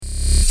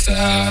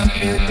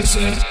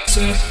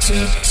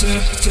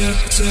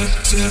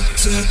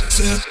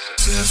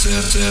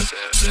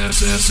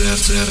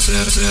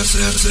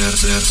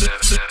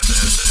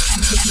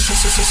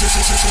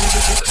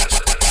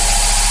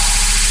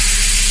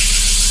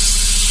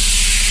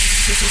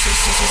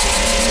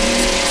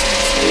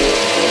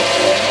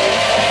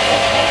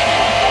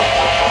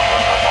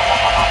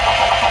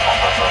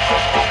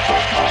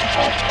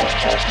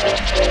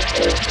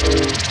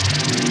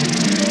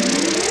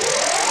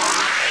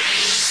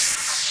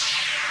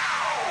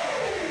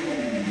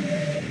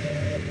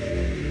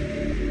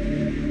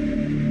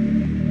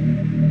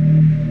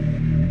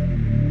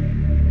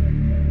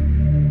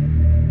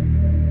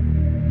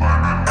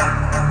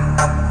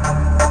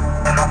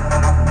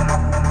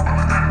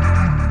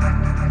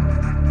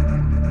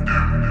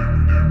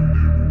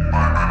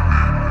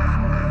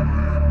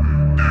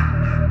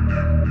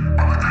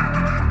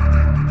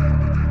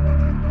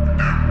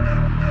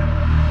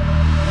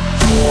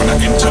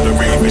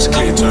It's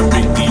clear to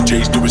make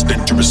DJs do is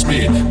dangerous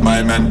smear.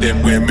 My man,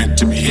 them we're meant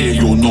to be here.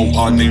 You'll know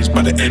our names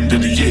by the end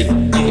of the year.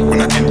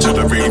 When I enter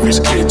the rave, it's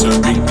clear to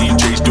make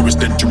DJs do is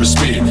dangerous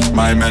smear.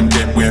 My man,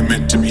 them we're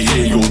meant to be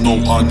here. You'll know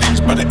our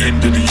names by the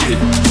end of the year.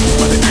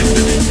 By the end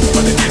of it,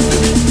 by the end of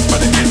it, by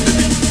the end of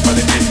it, by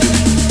the end of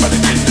it, by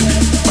the end of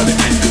it, by the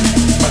end of it,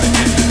 by the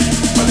end of it,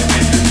 by the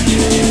end of it.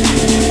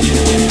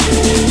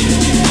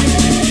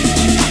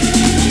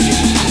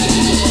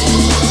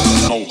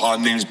 Know our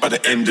names by the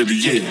end of the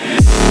year.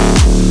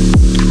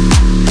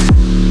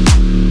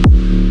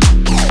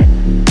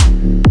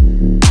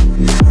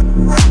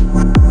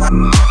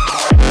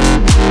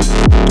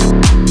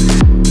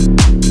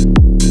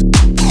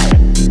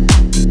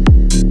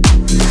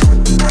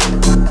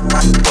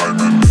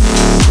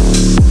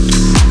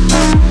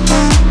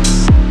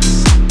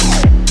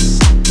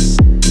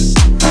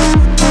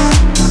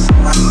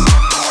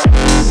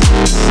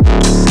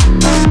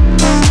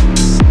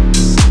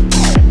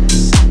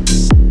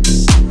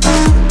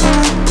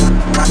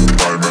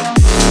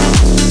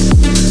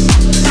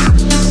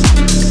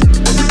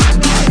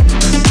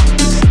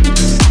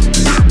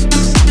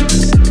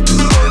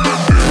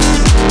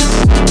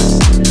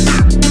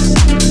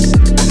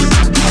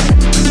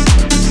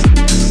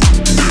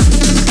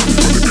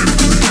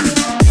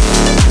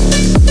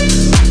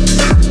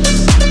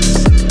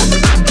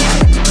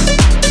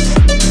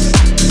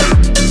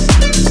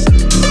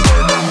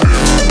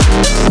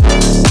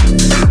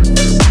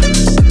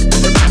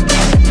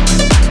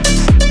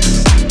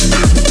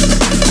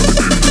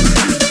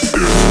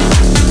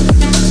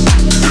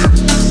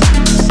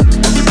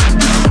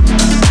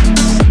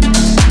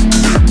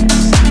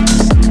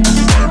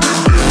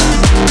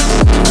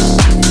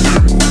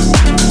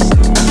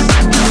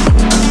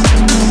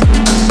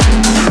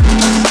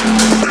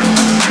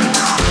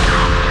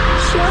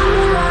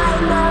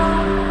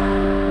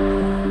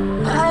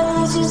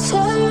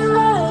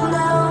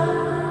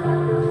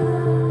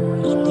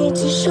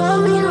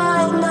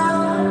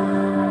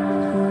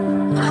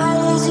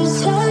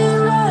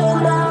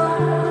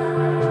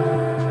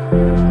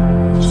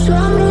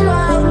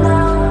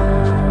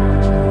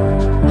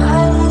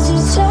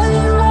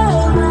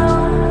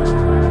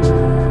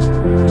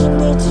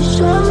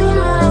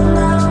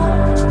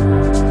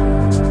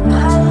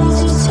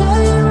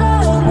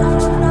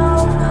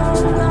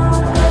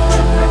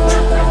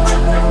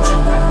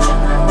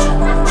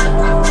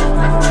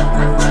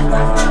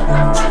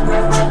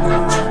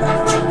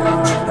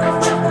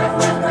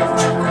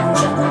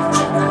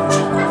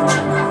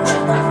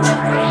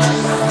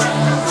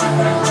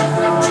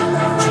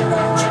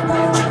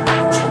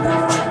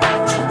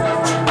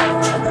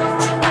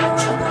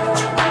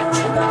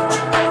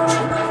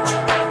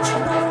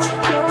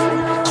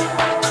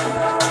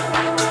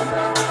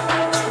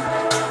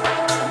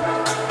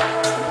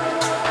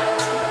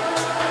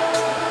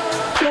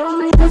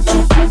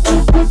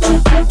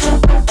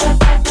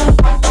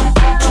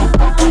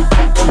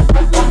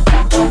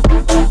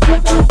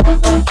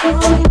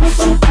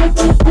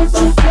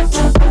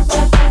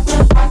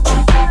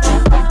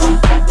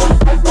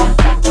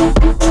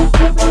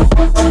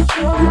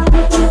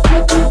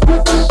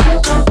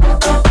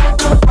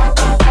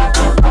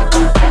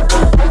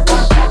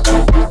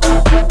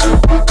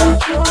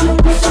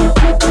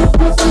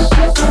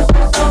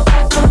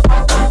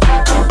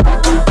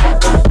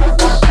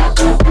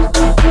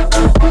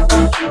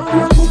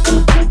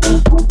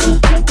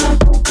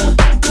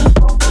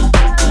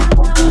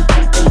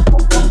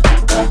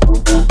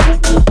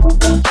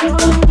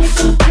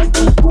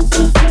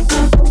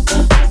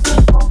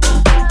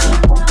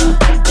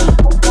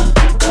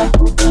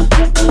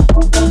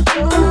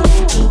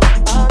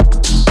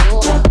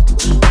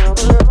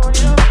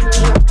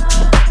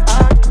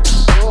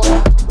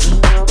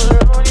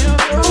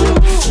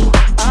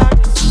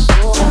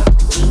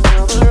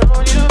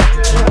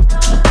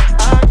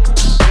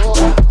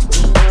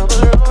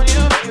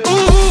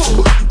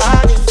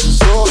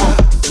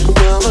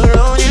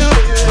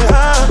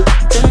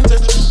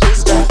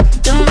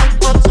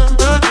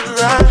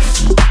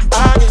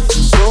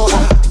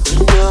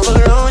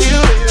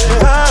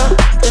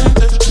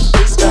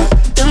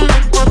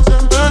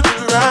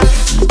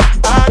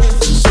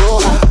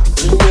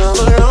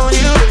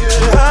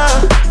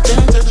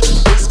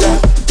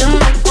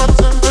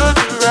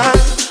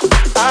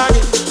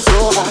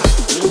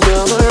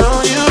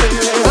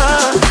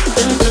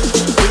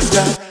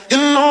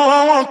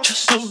 want you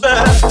so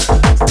bad.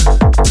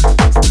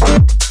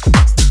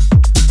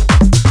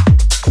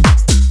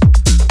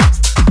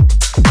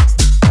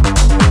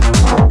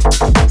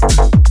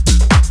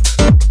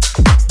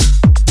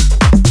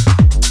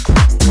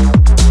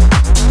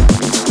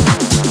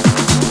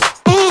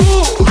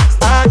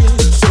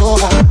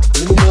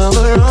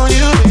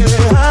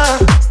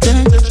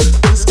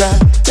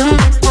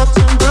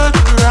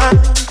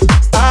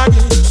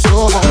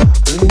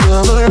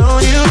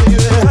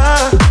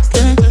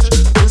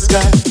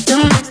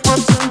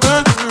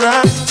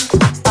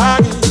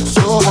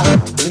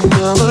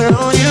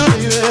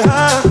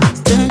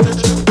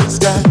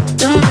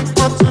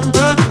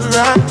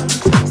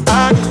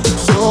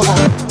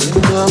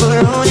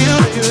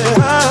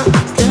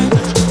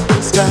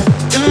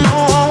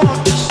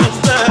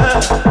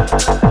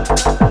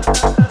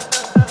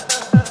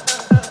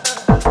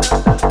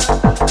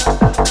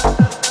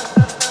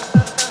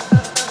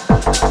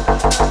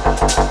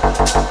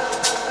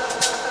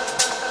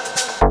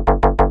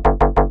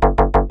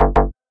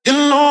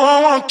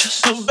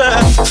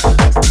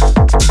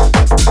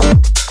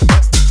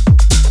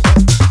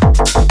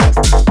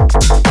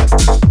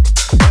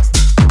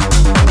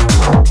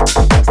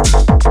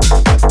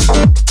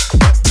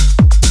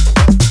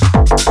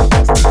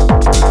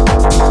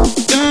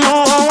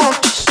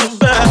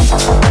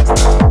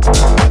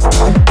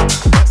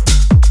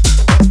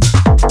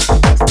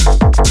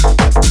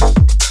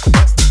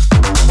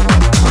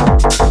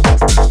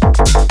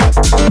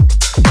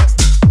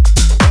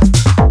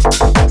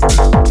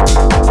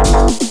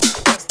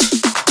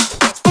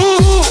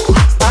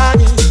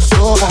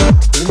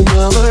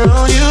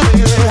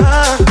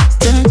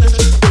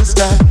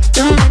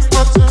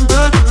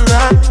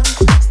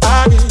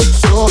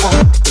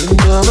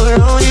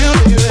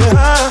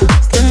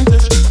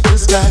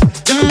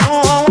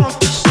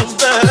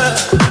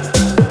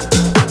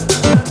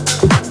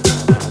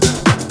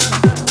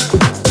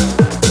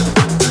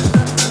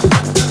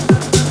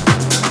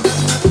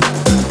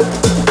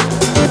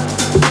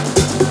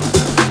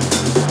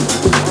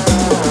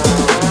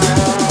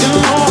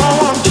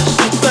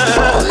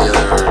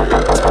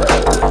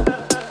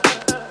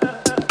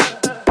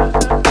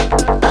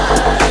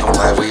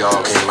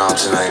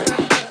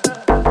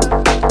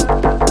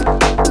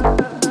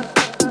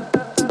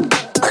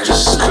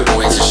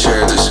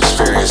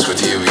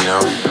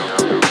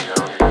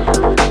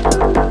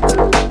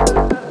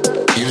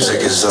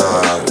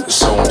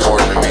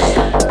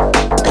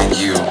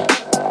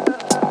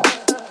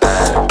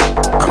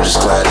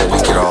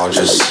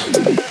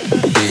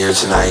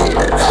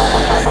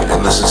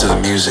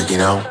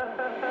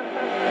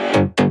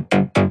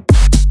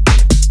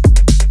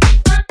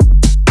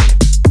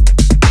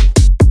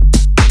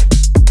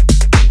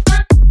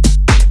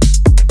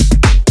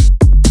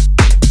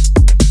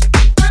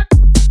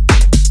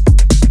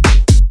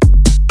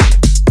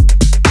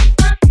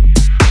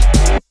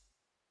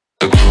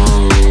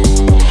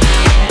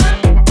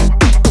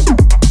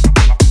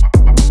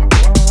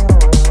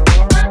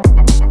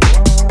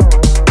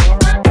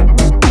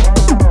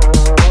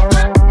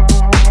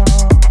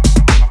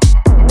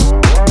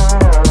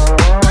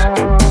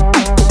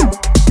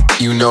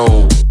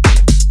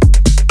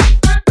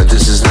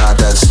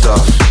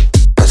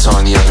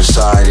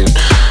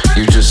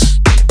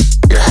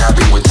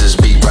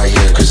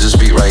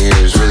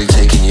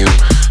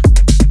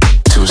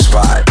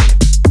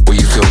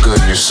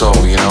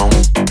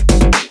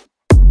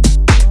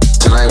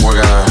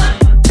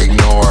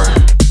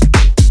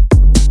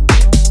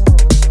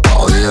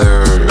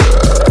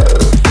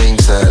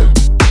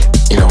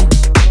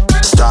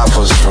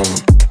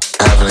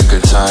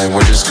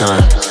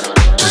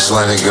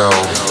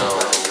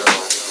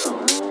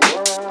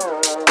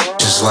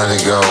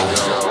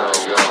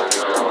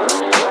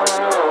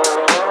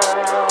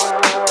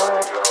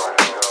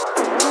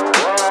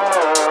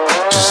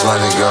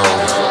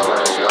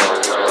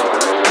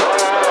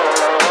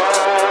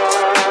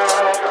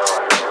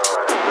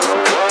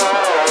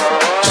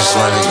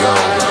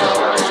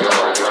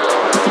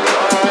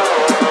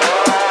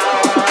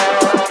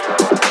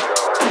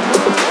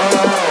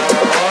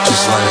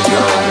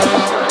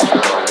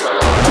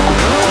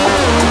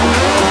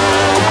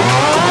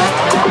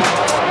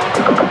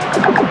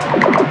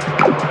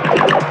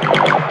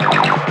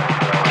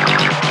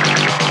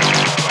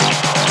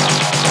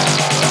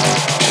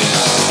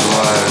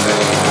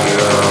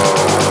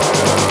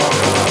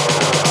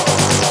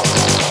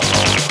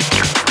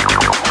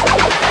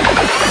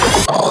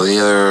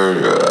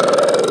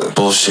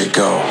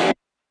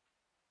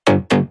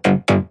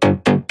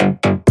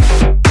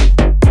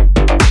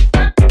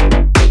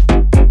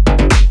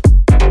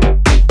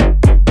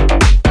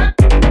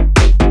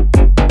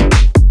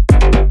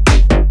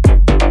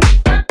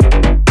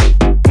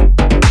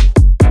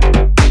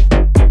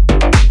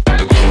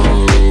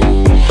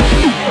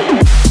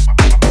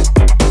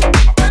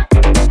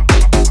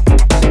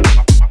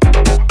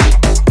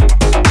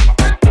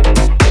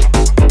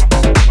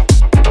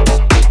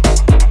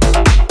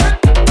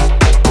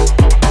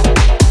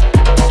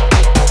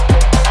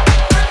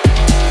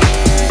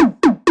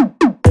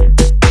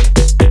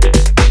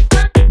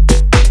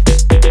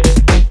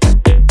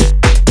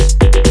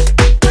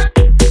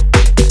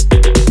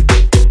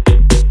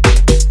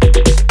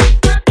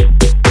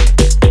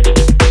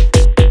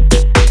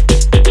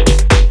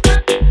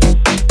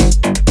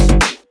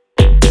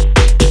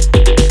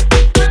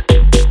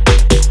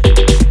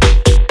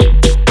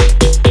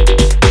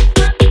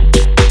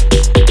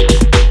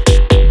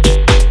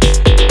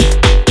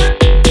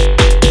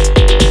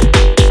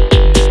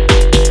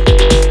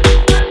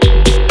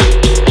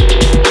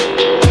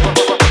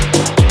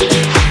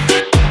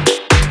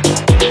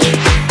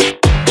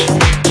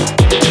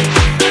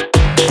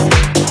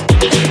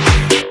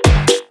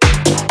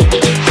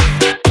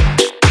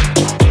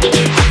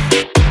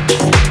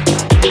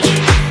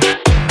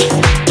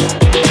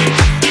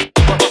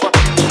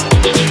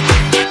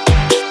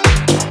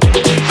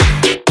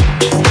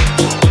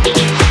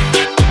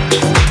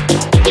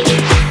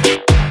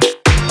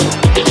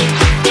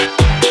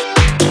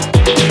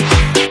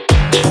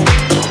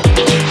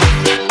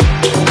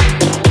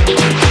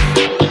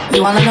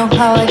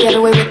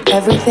 away with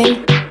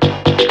everything?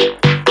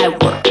 I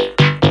work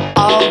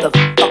all the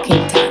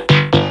fucking time.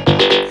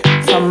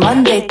 From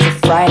Monday to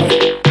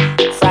Friday,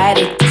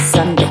 Friday to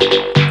Sunday.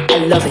 I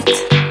love it.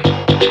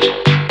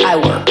 I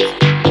work.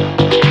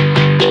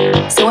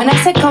 So when I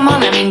say come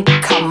on, I mean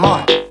come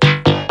on.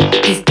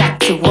 You've got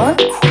to work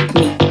with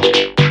me.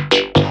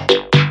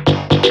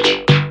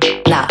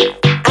 Nah,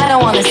 I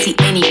don't want to see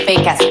any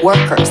fake ass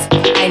workers.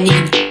 I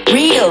need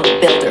real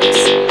builders.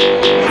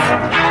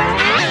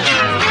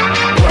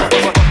 Work.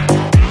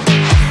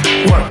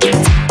 Work it.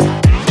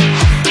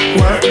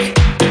 Work.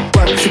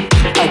 Work to be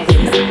a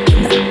winner.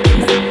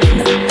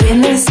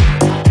 Winners.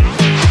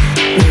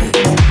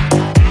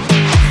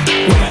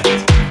 Work.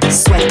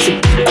 Sweat to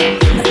be a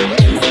winner.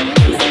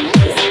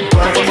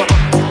 Work.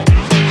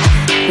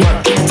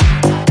 Work it.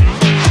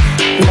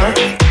 Work.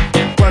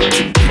 Work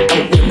to be a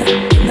winner.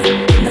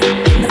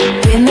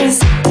 Winners.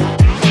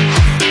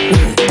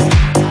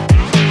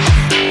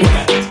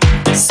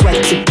 Sweat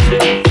to be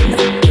a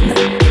winner.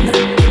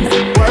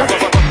 Work.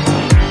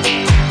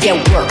 Yeah,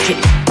 work it.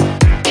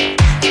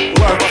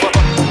 Work.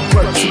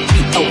 Work to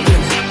be a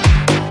winner.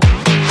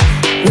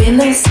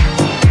 Winners.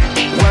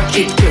 Work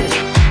it good.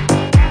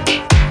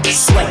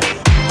 Sweat.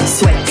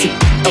 Sweat to be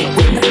a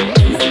winner.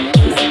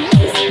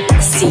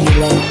 See you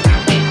later.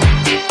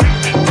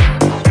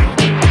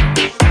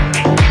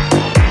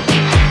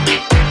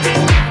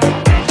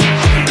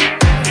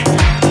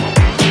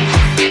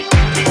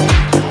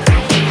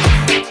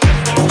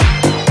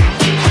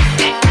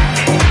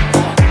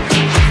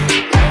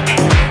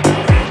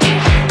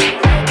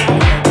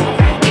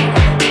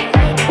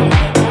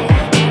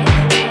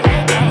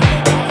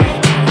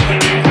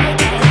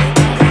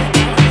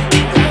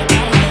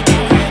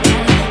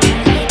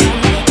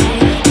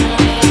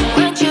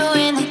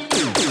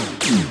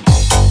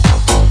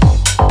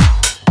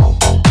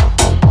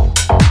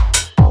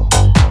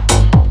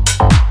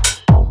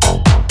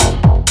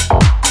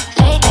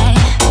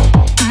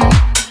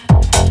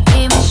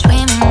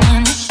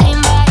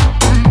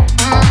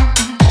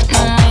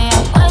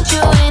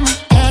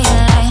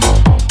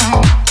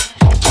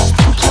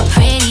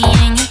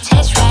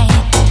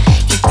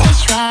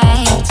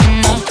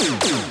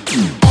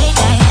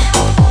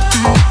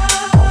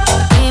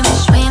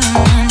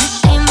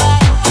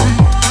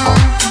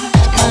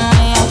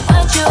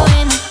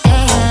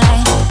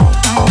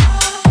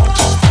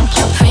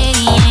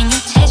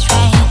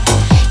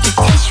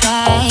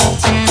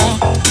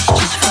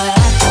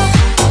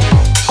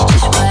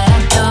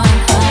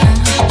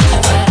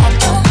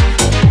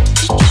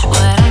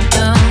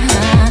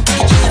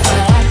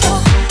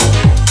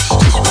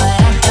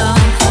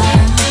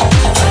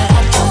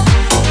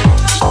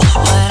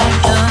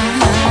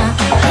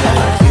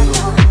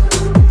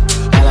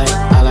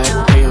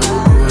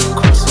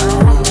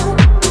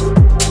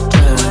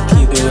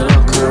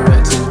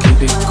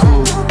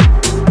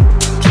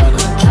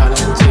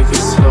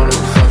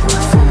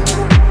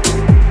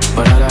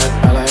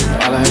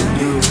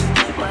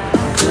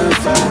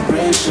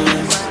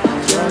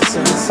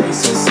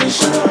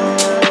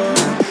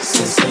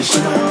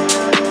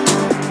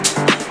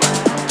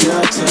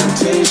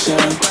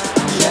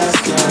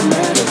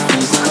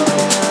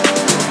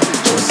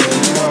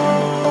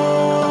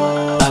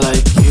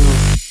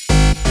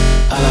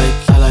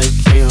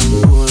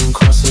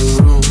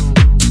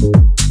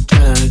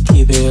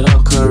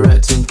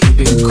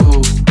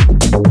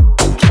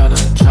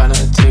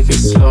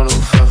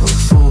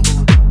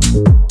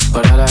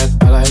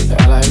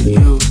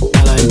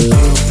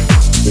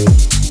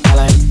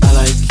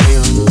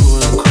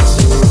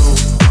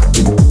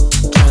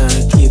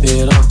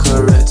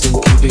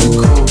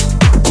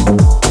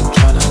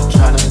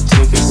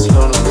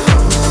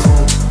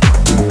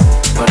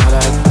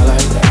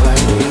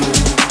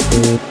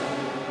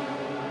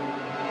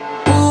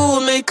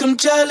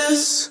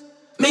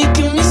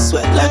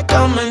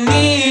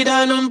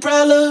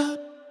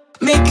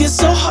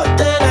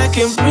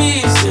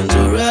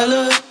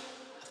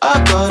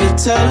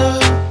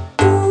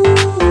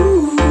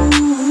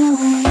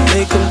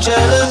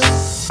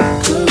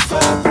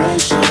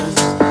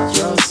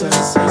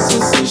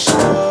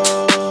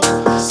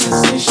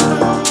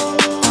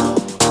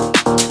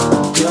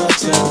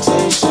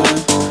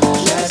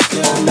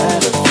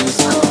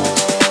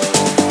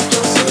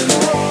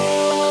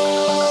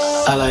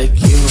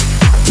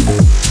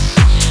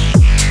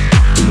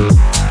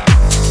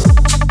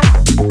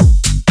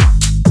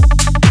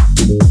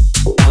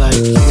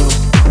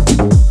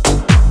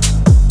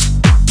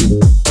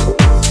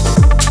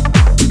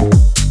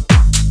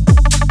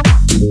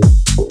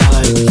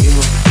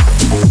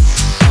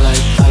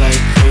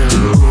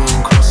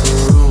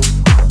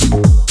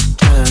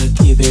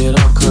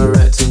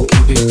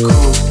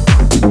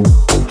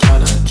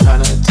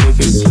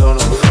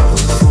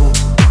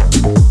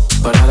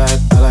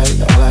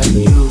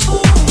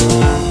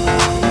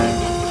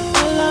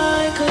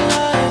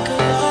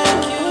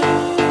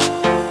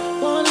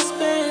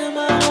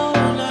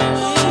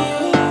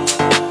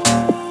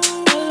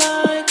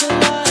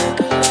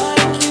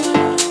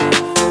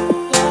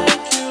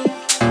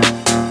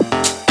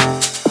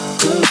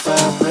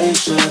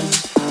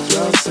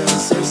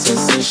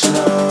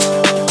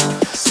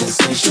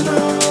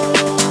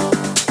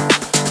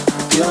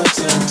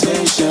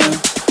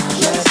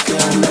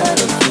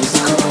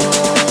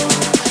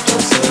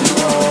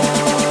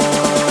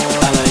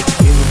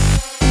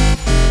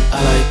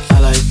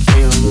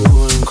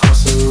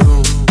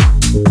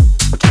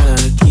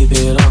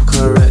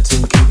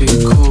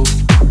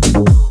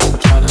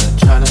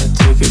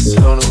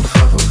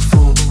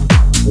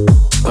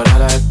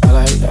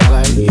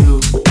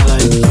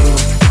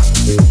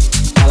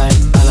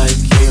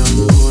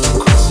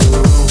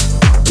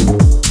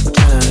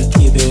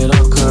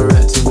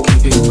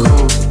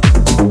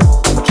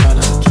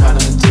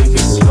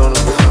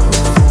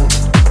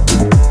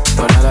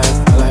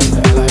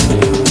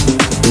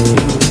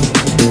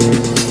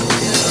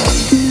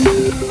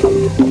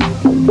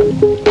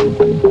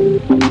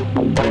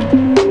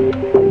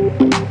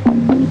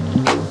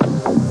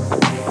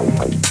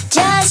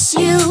 Just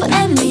you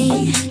and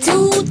me,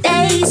 2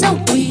 days a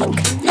week,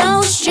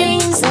 no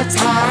strings attached.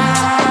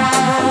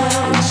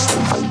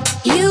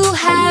 You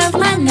have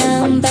my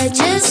number,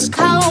 just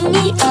call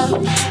me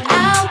up,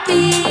 I'll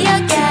be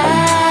your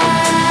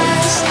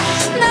guest.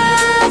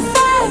 Not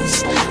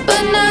fast,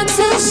 but not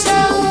too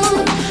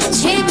slow.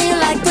 Treat me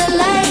like the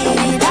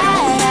lady that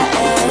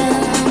I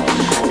am.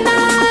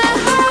 Not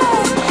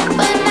high,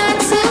 but not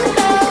too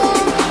low.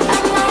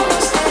 I'm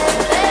almost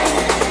there.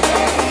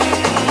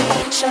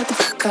 Shut the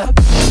fuck up.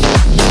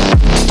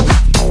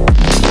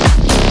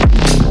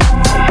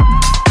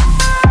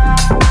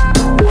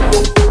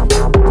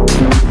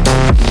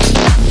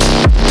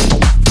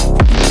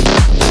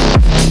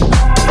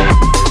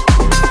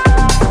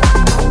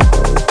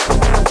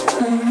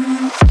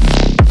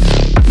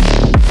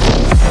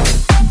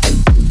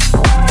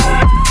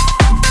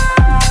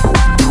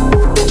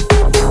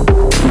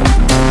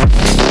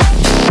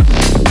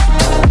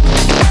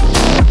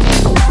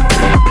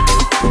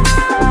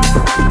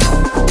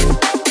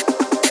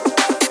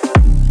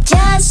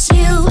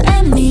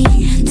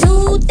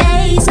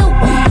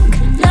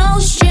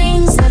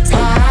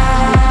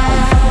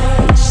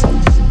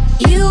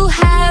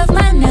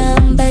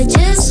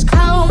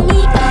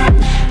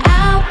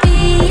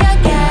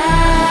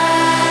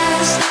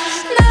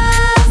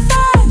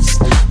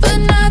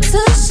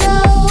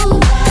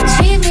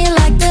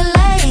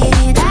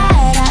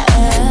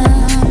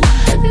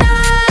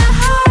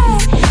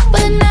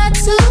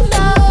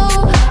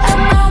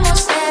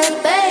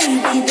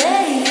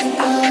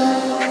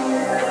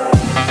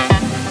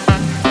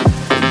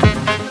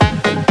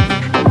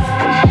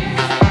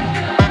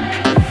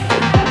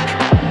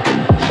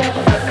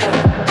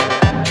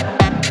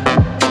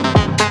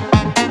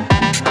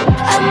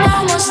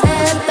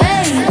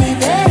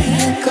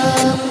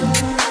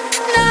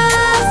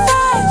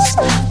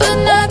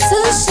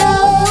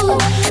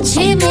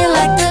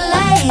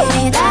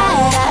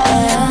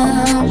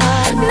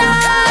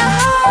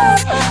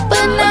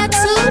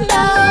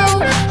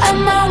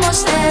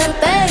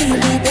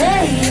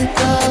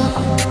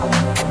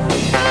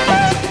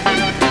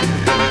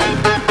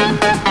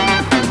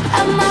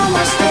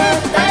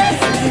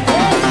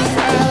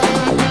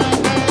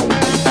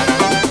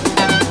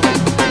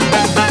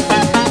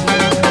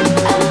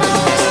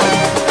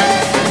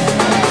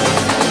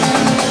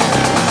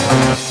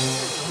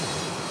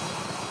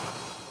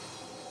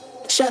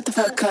 Shut the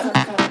fuck up.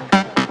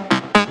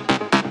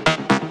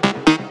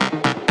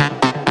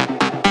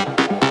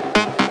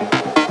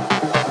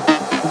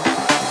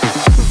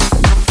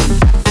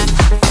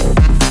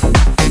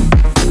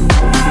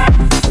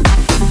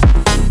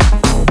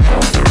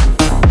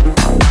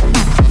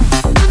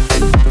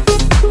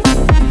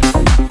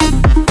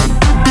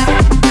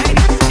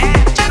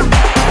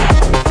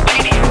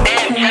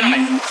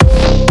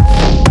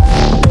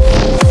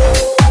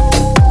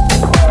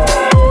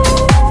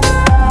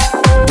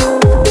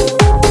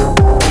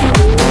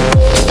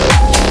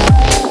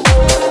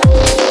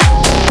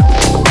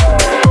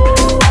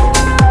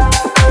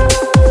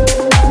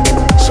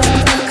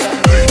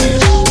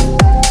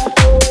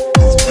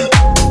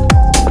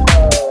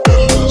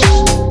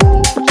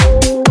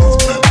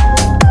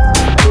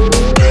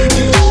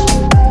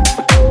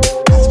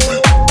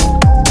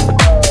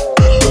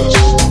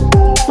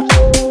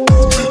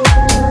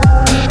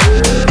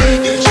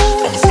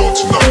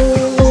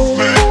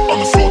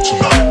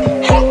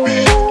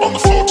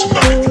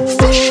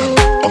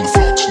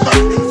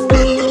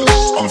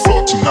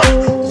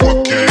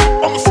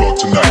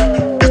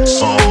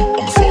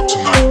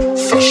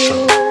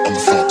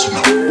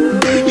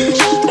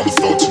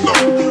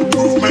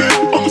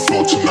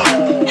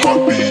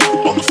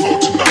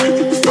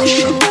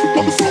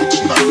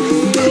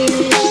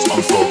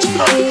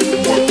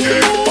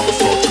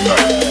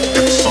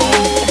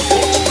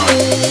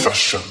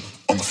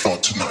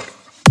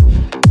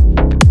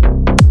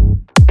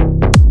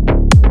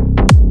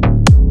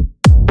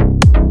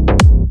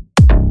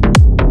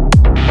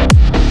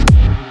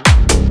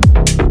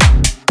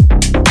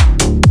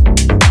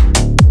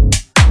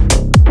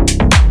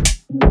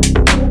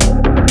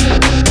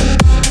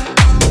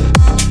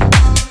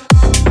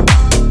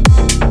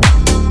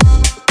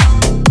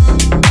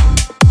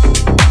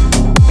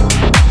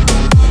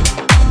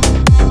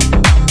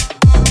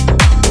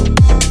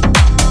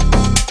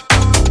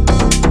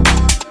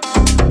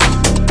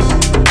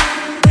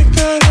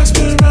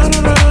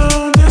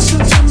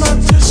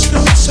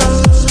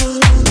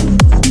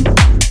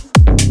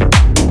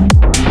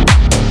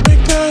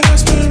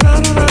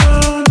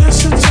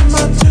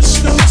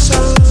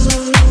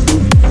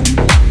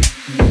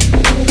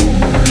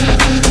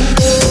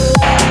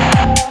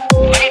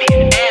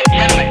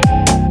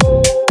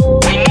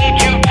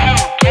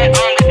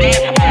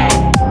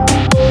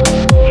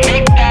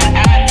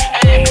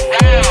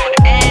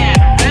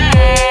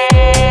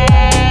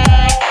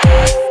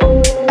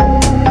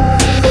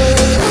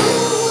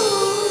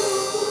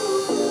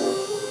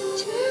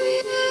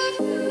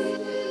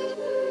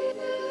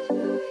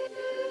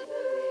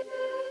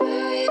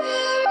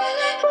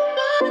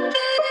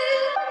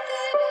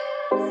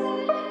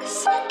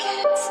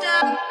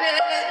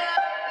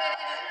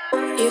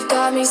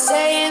 got me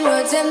saying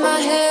words in my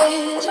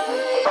head,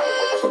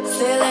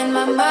 filling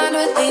my mind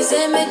with these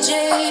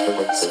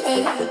images,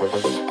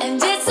 yeah.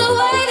 And it's the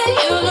way that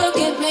you look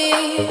at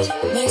me,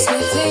 makes me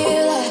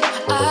feel like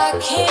I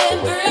can't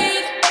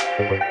breathe.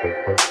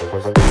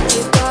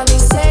 You got me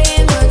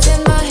saying words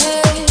in my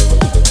head,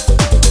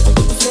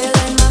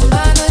 filling my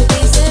mind with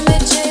these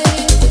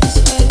images,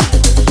 yeah.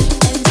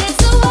 And it's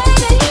the way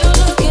that you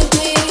look at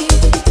me,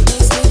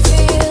 makes me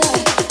feel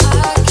like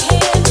I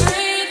can't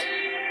breathe.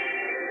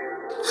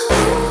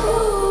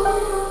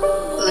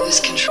 Lose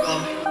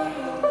control.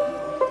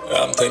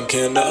 I'm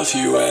thinking of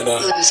you and I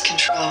Lose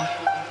control.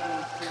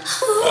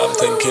 I'm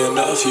thinking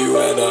of you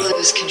and I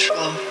Lose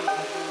control.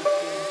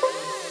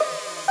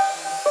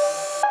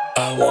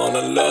 I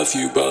wanna love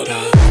you but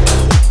I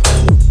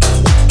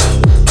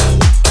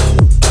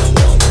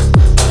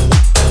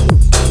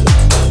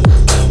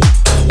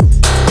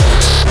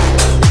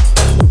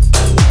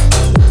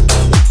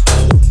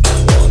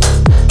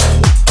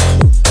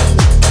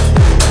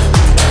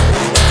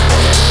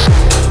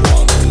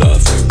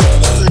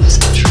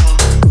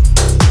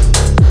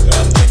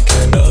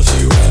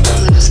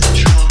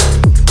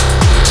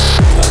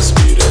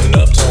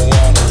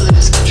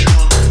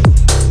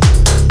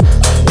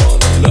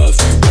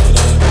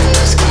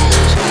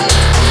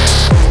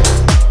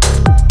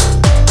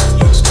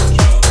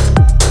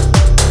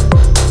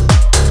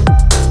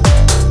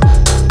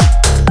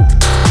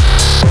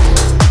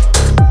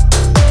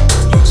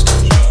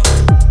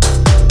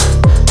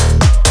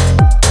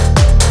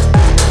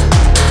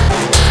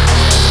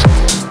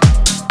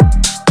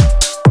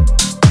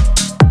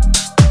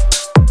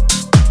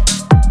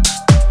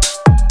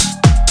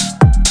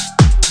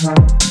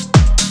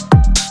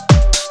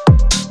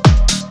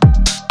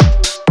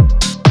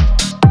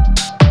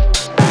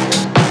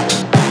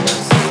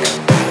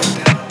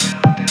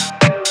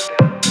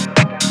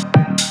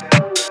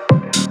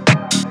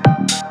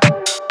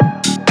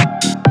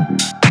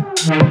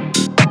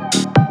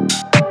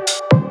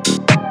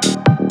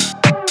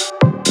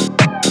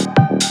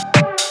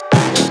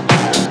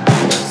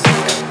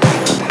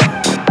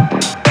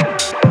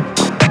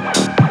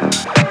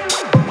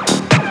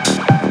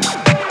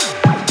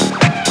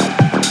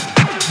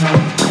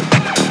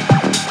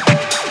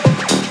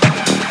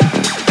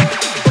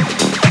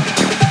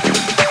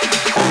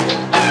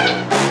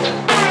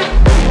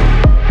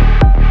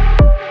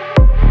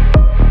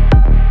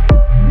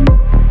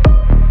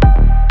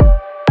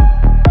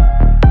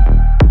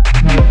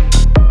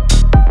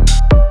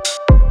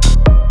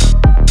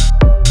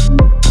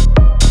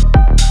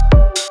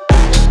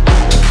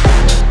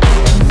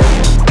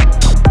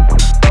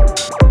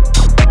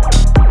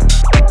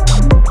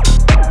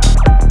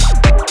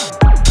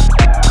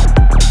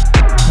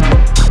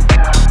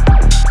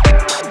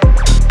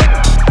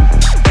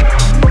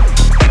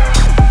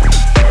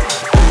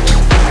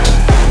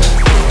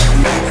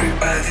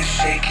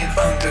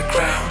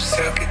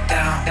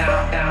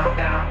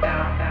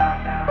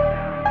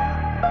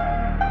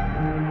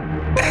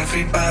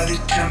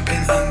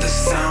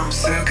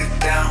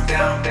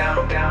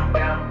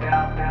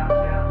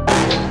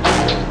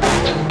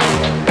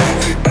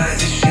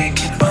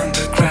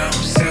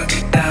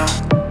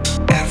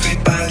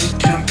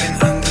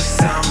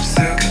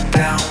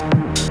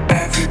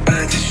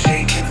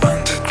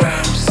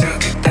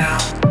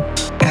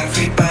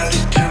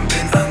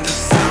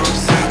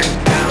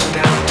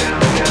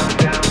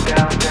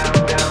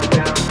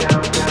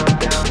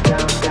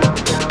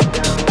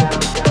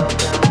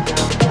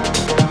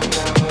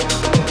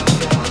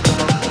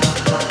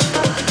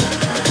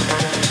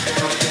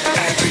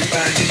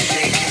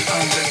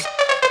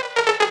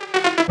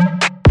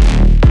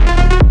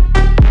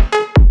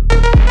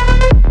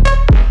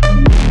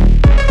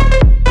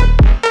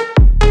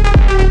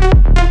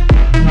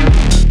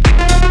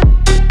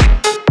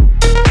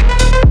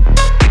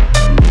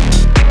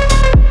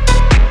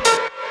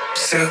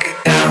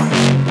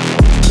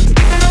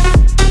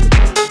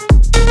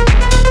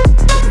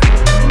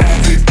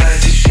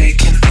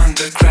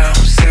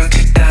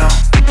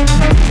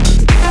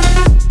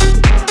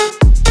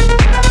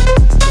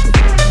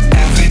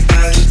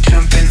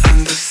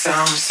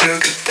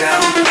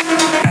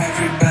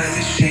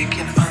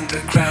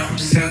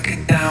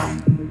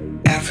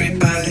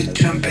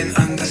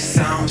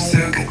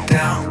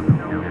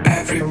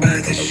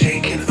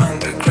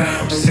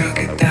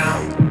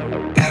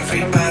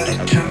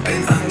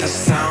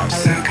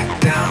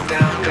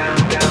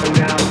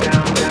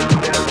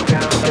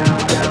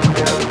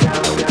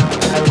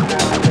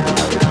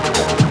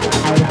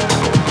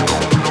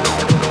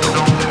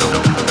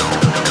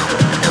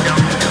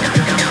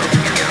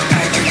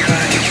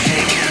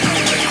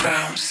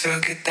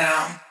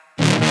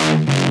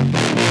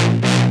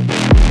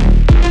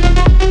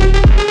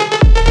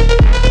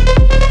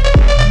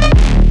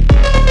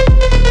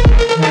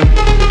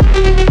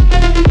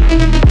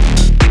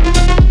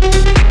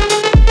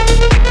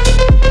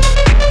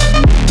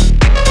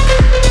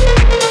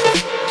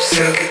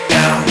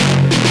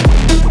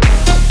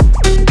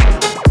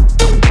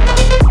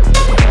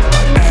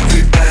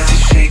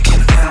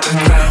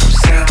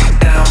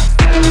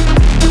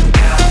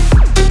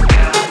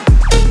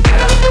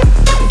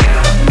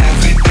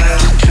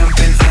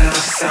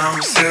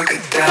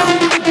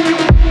You feel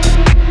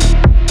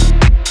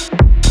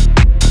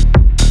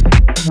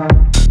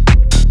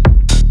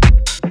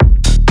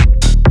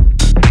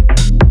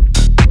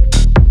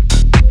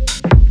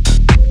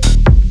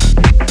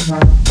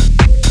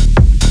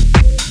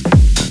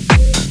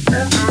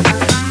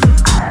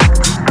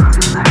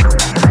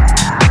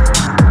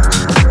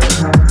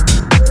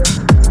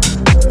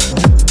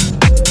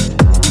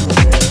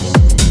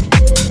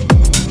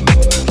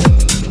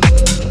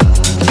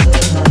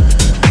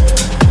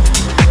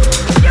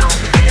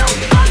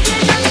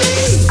fucking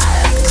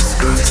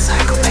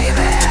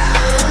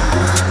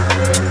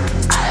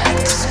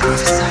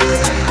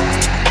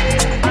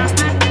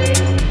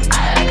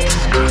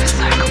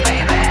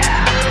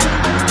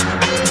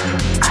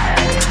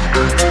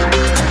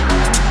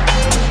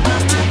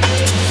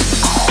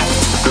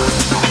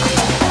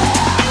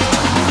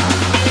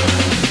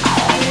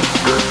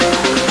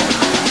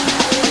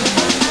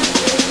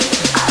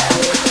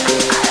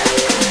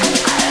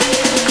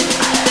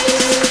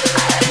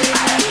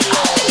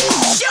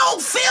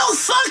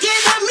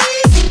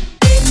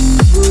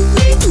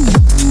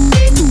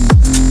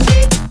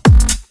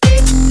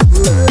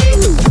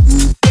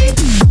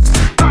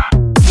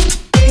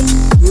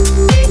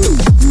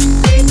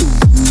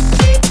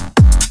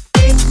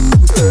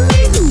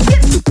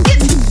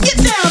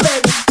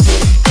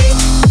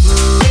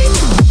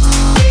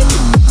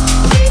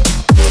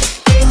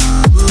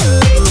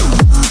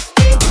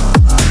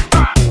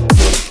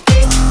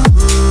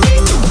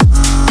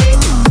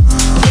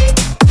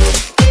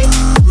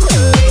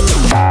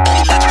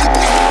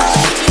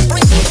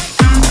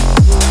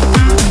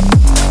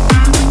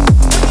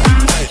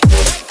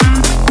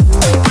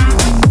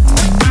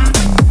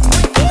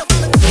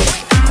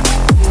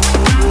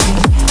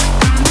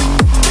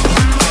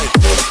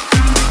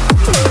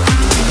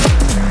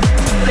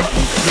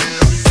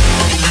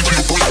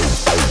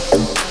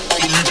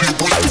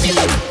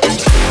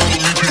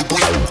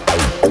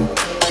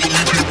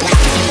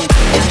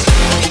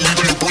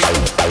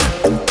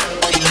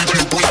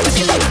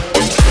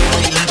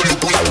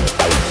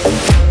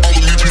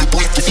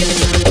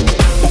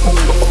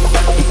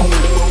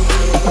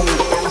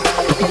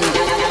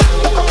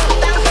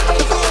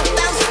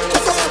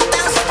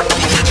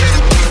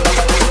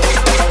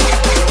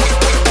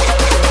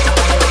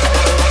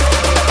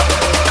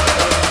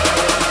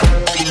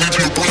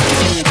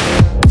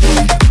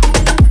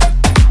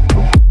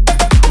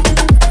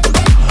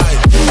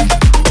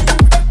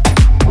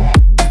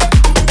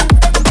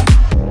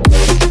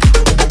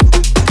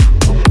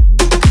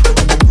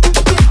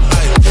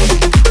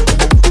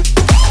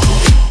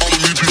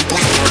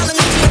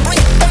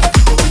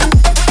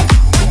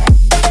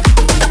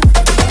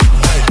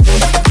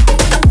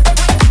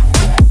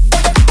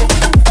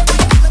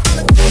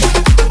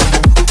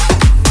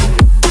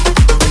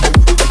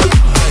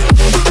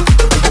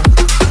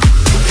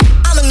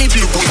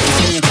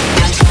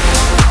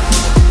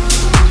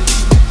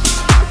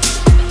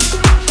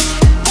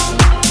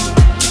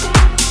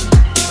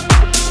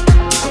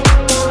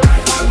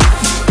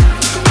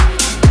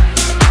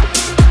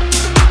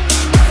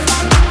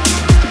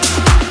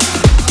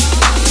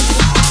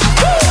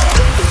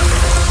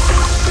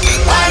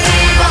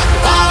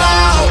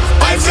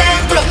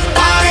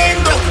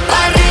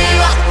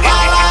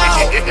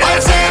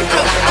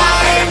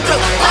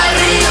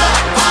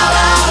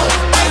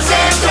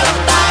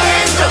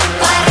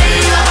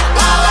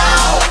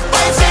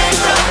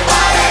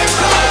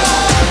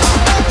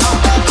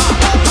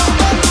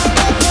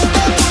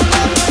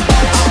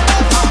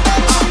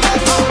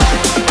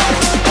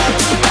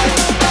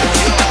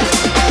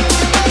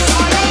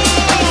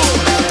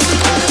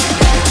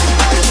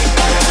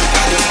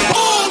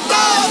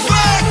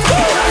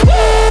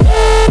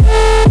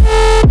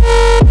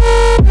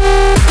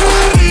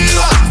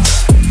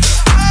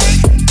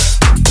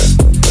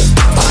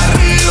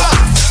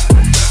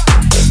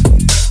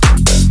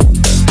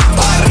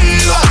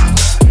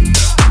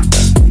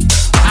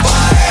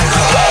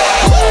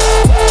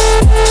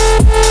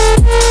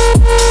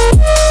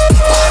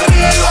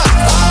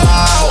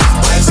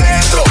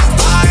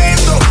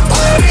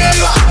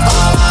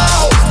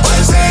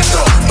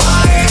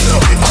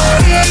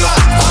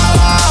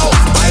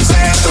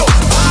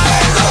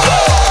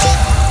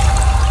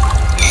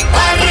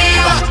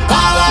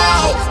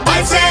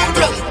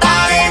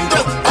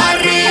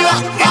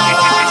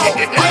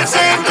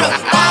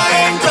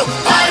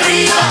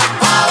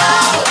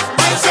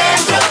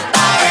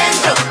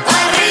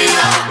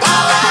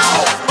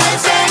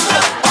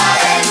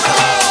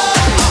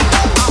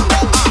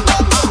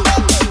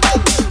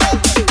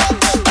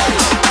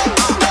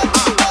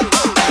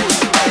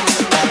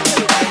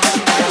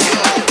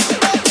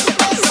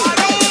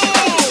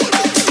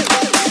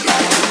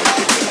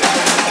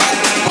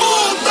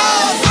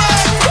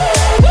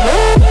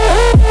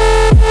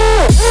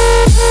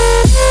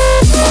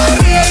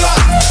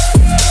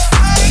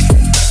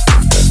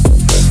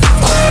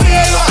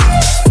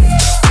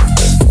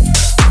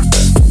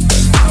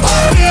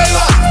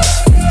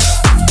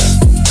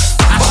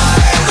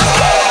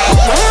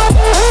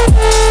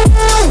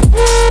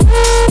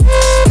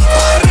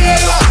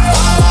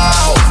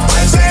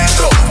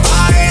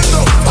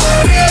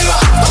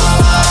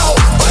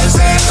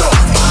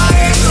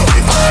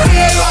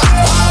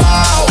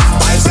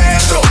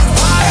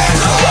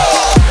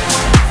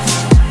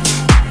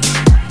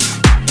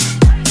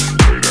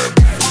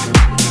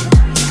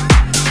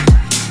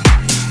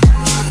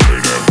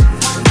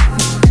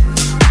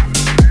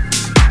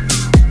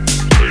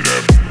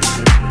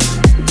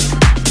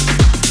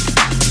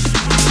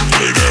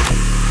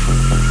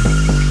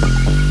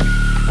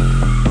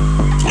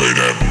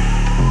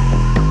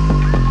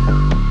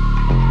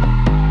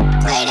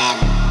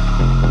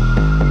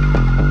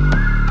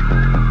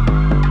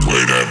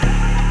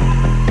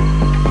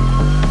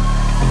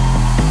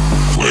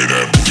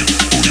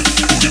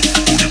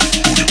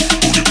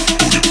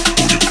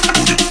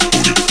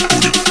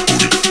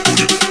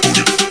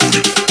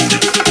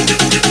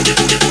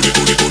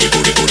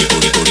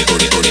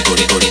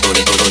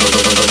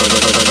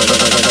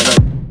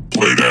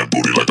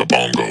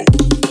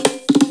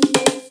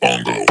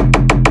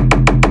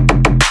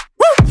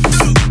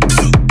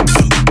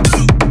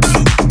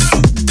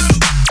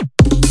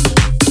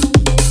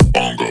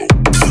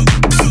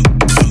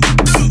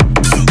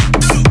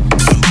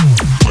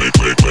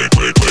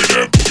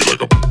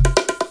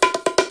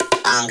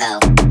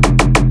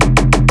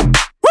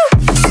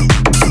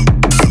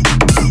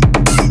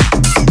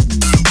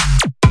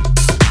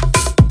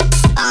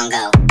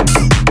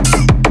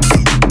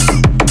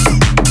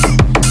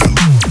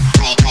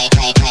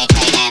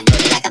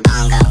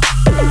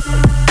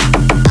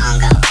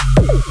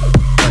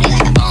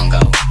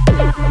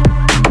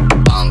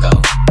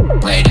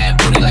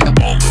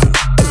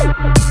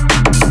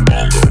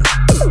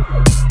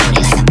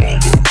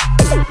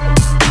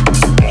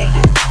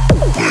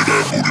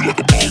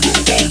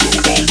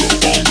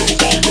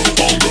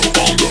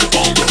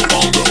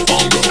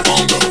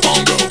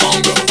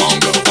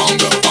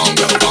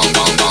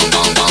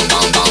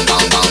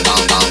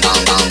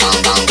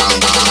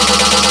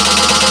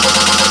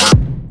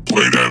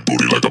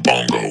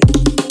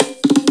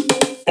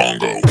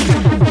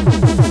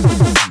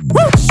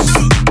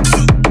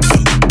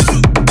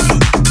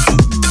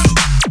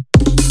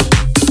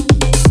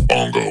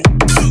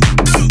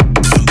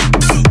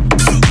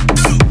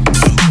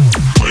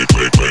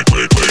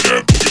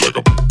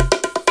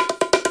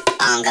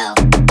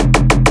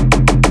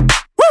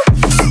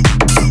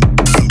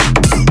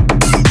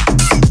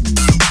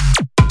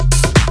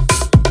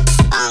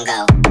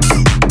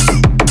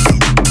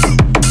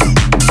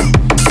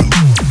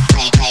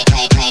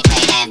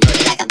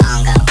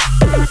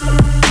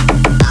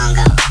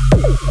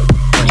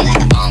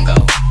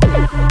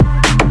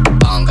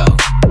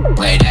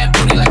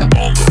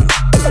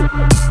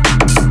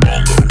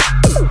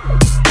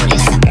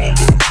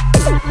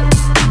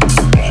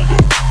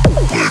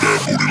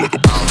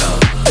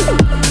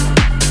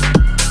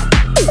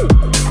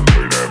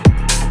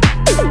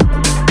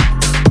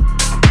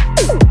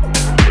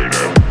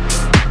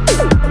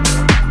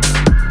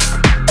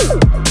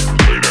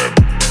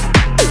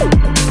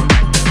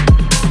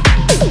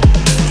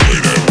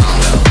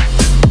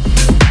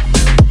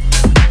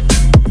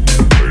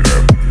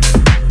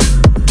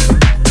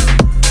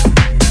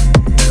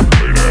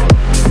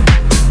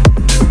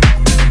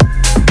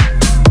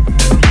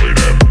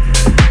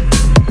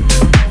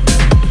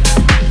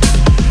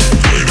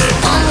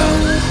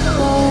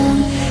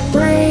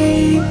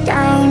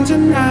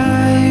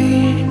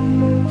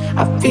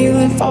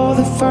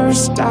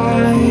first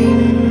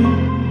time.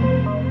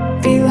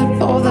 Feel it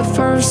for the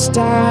first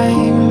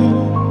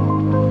time.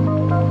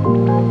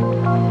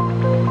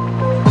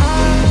 I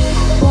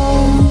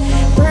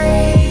won't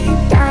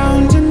break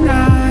down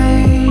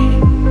tonight.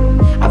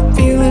 I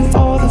feel it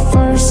for the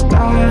first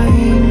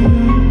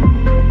time.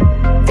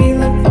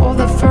 Feel it for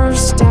the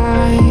first time.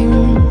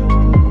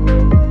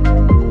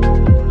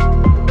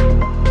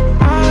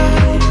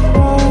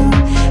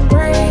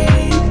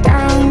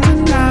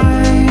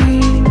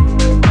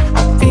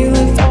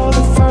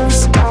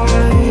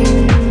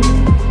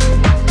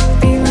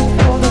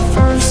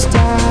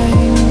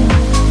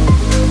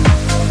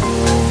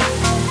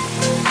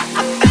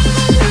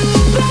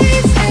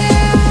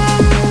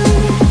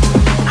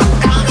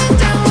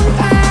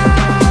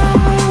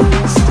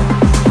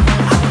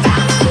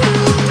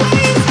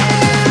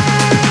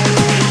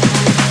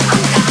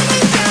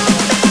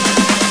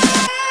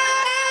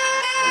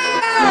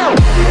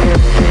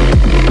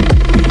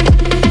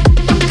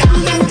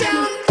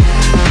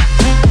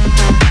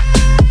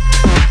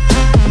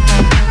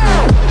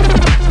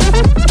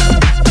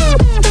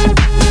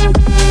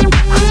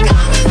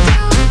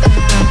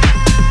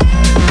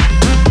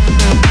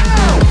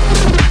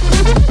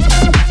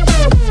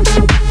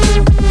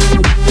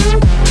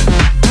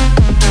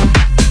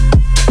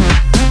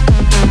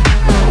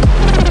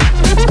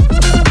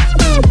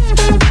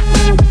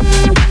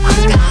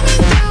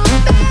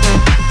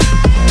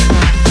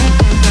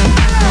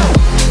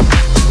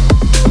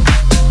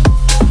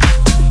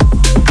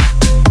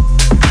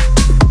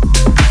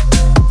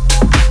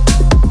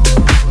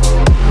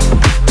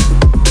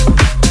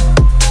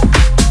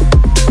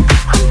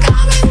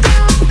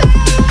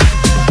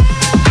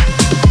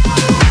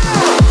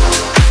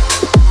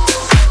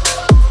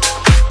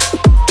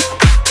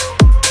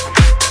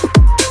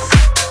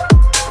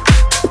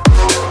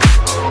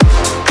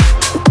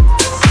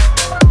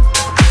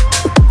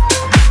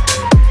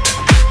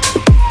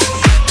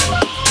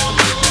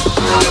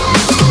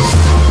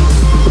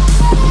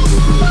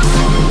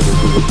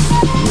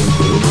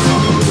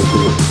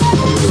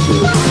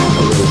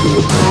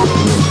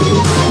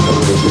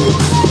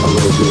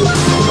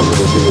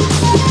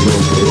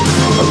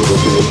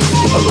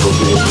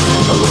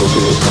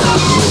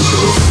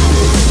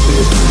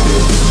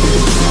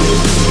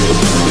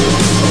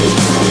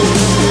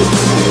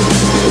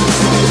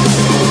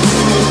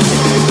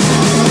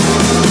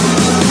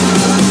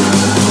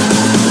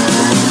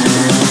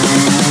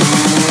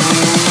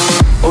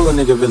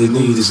 Nigga really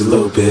need is a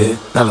little bit,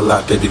 not a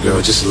lot, baby girl,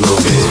 just a little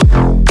bit.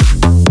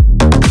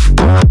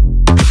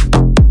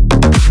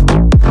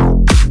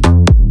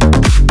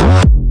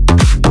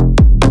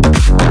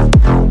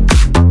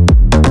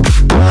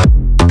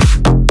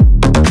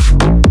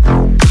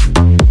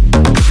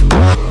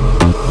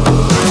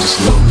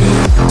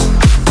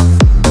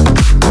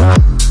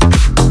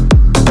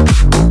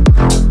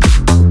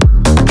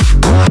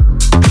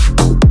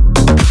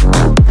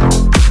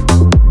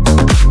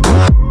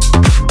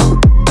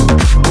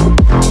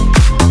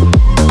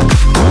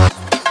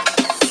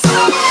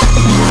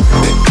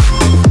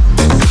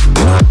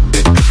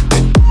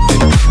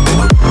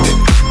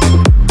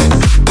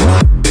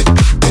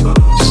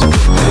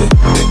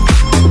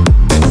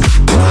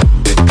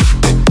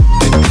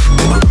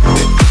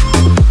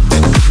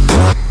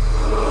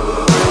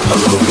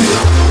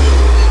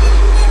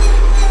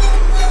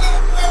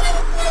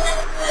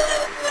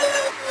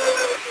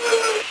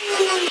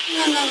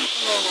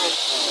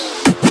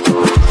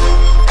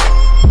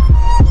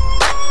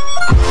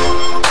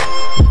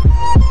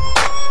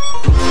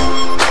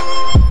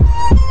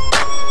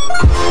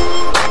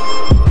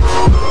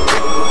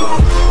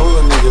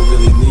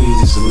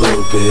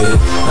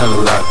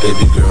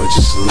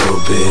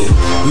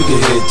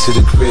 To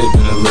the crib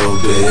in a little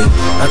bit.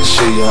 I can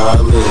show you how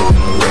I live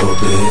in a little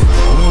bit.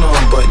 I wanna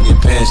unbutton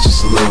your pants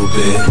just a little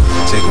bit.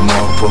 Take them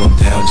off, pull them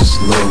down just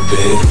a little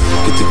bit.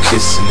 Get the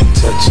kissing and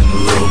touching a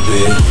little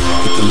bit.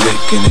 Get the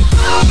licking it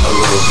a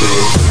little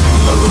bit.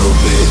 A little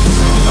bit.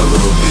 A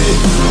little bit.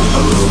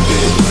 A little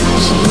bit.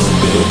 Just a little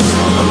bit.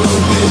 A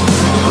little bit.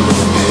 A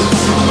little bit.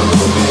 A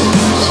little bit.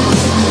 Just a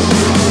little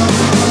bit.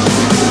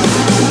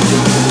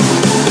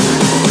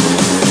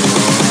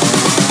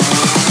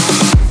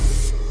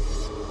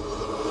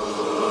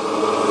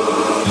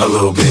 A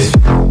little bit.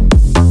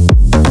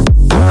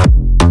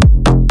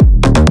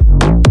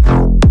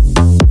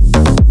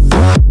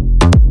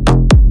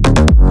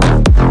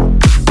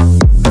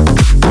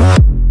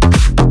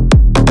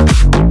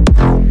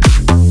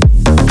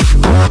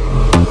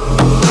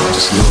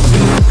 Just a little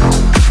bit.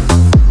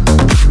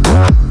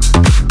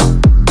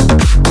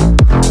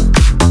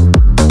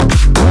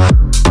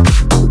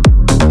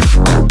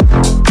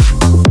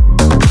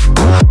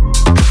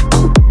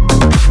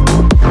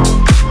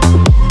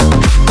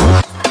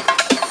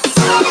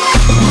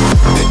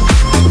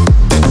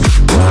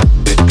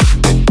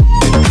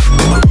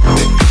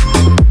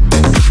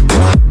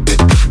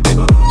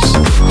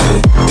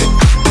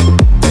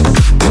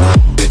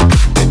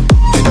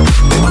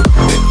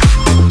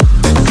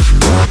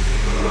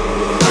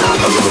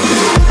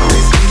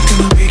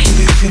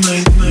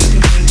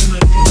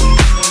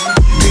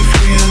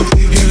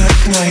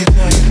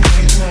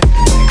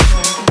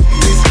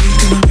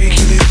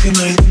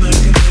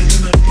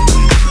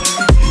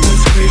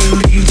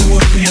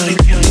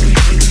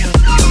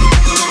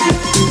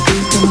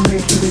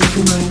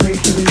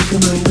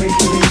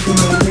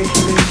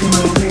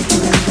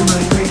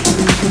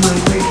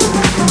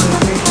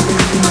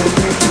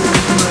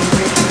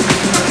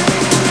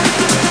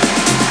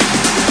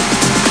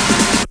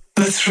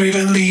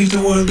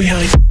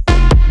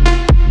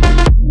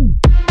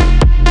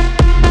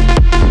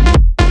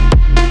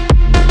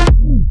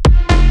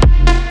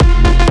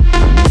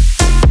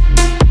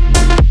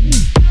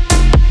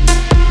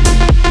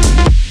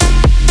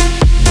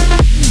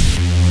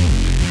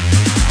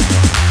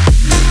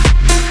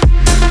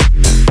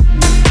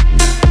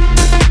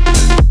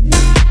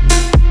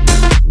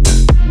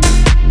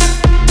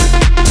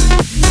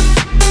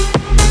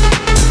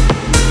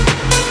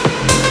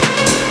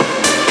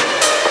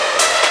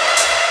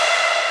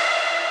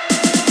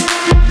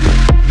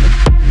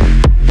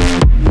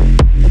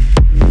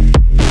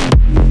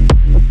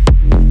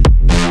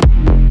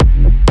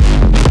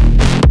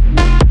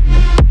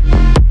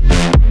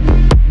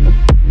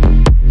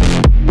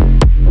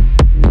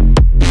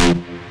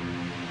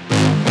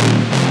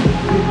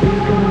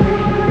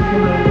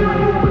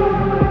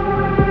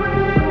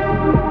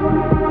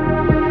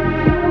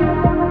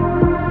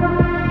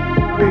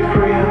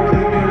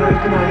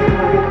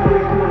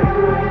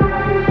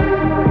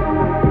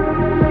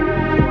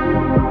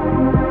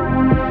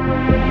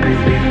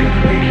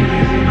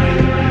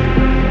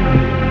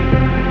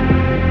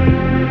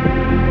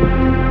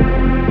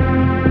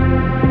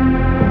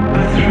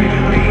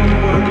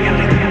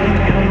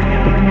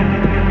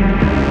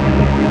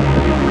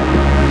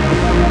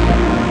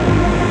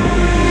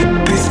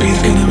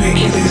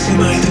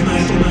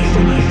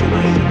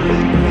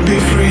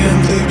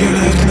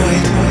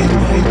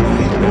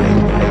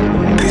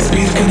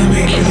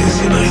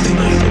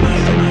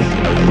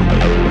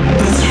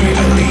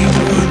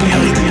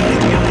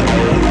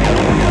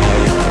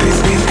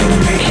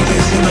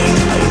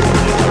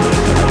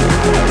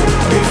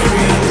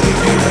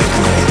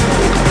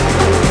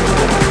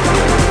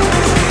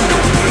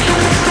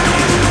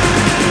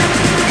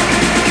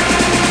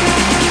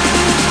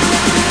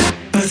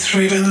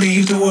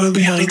 the world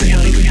behind. Let's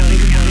rave and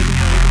leave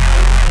the world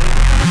behind.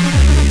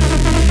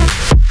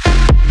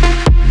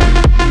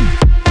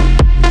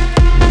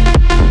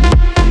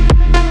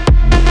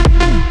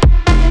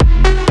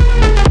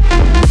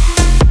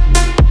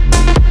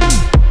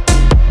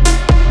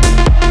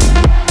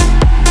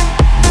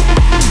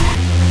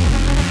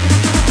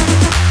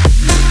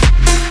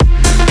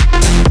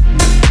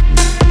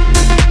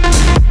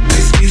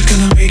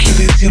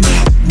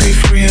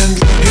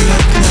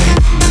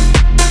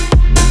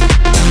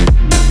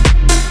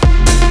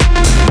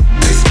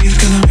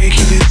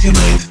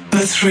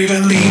 Let's rave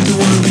and leave the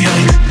world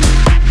behind.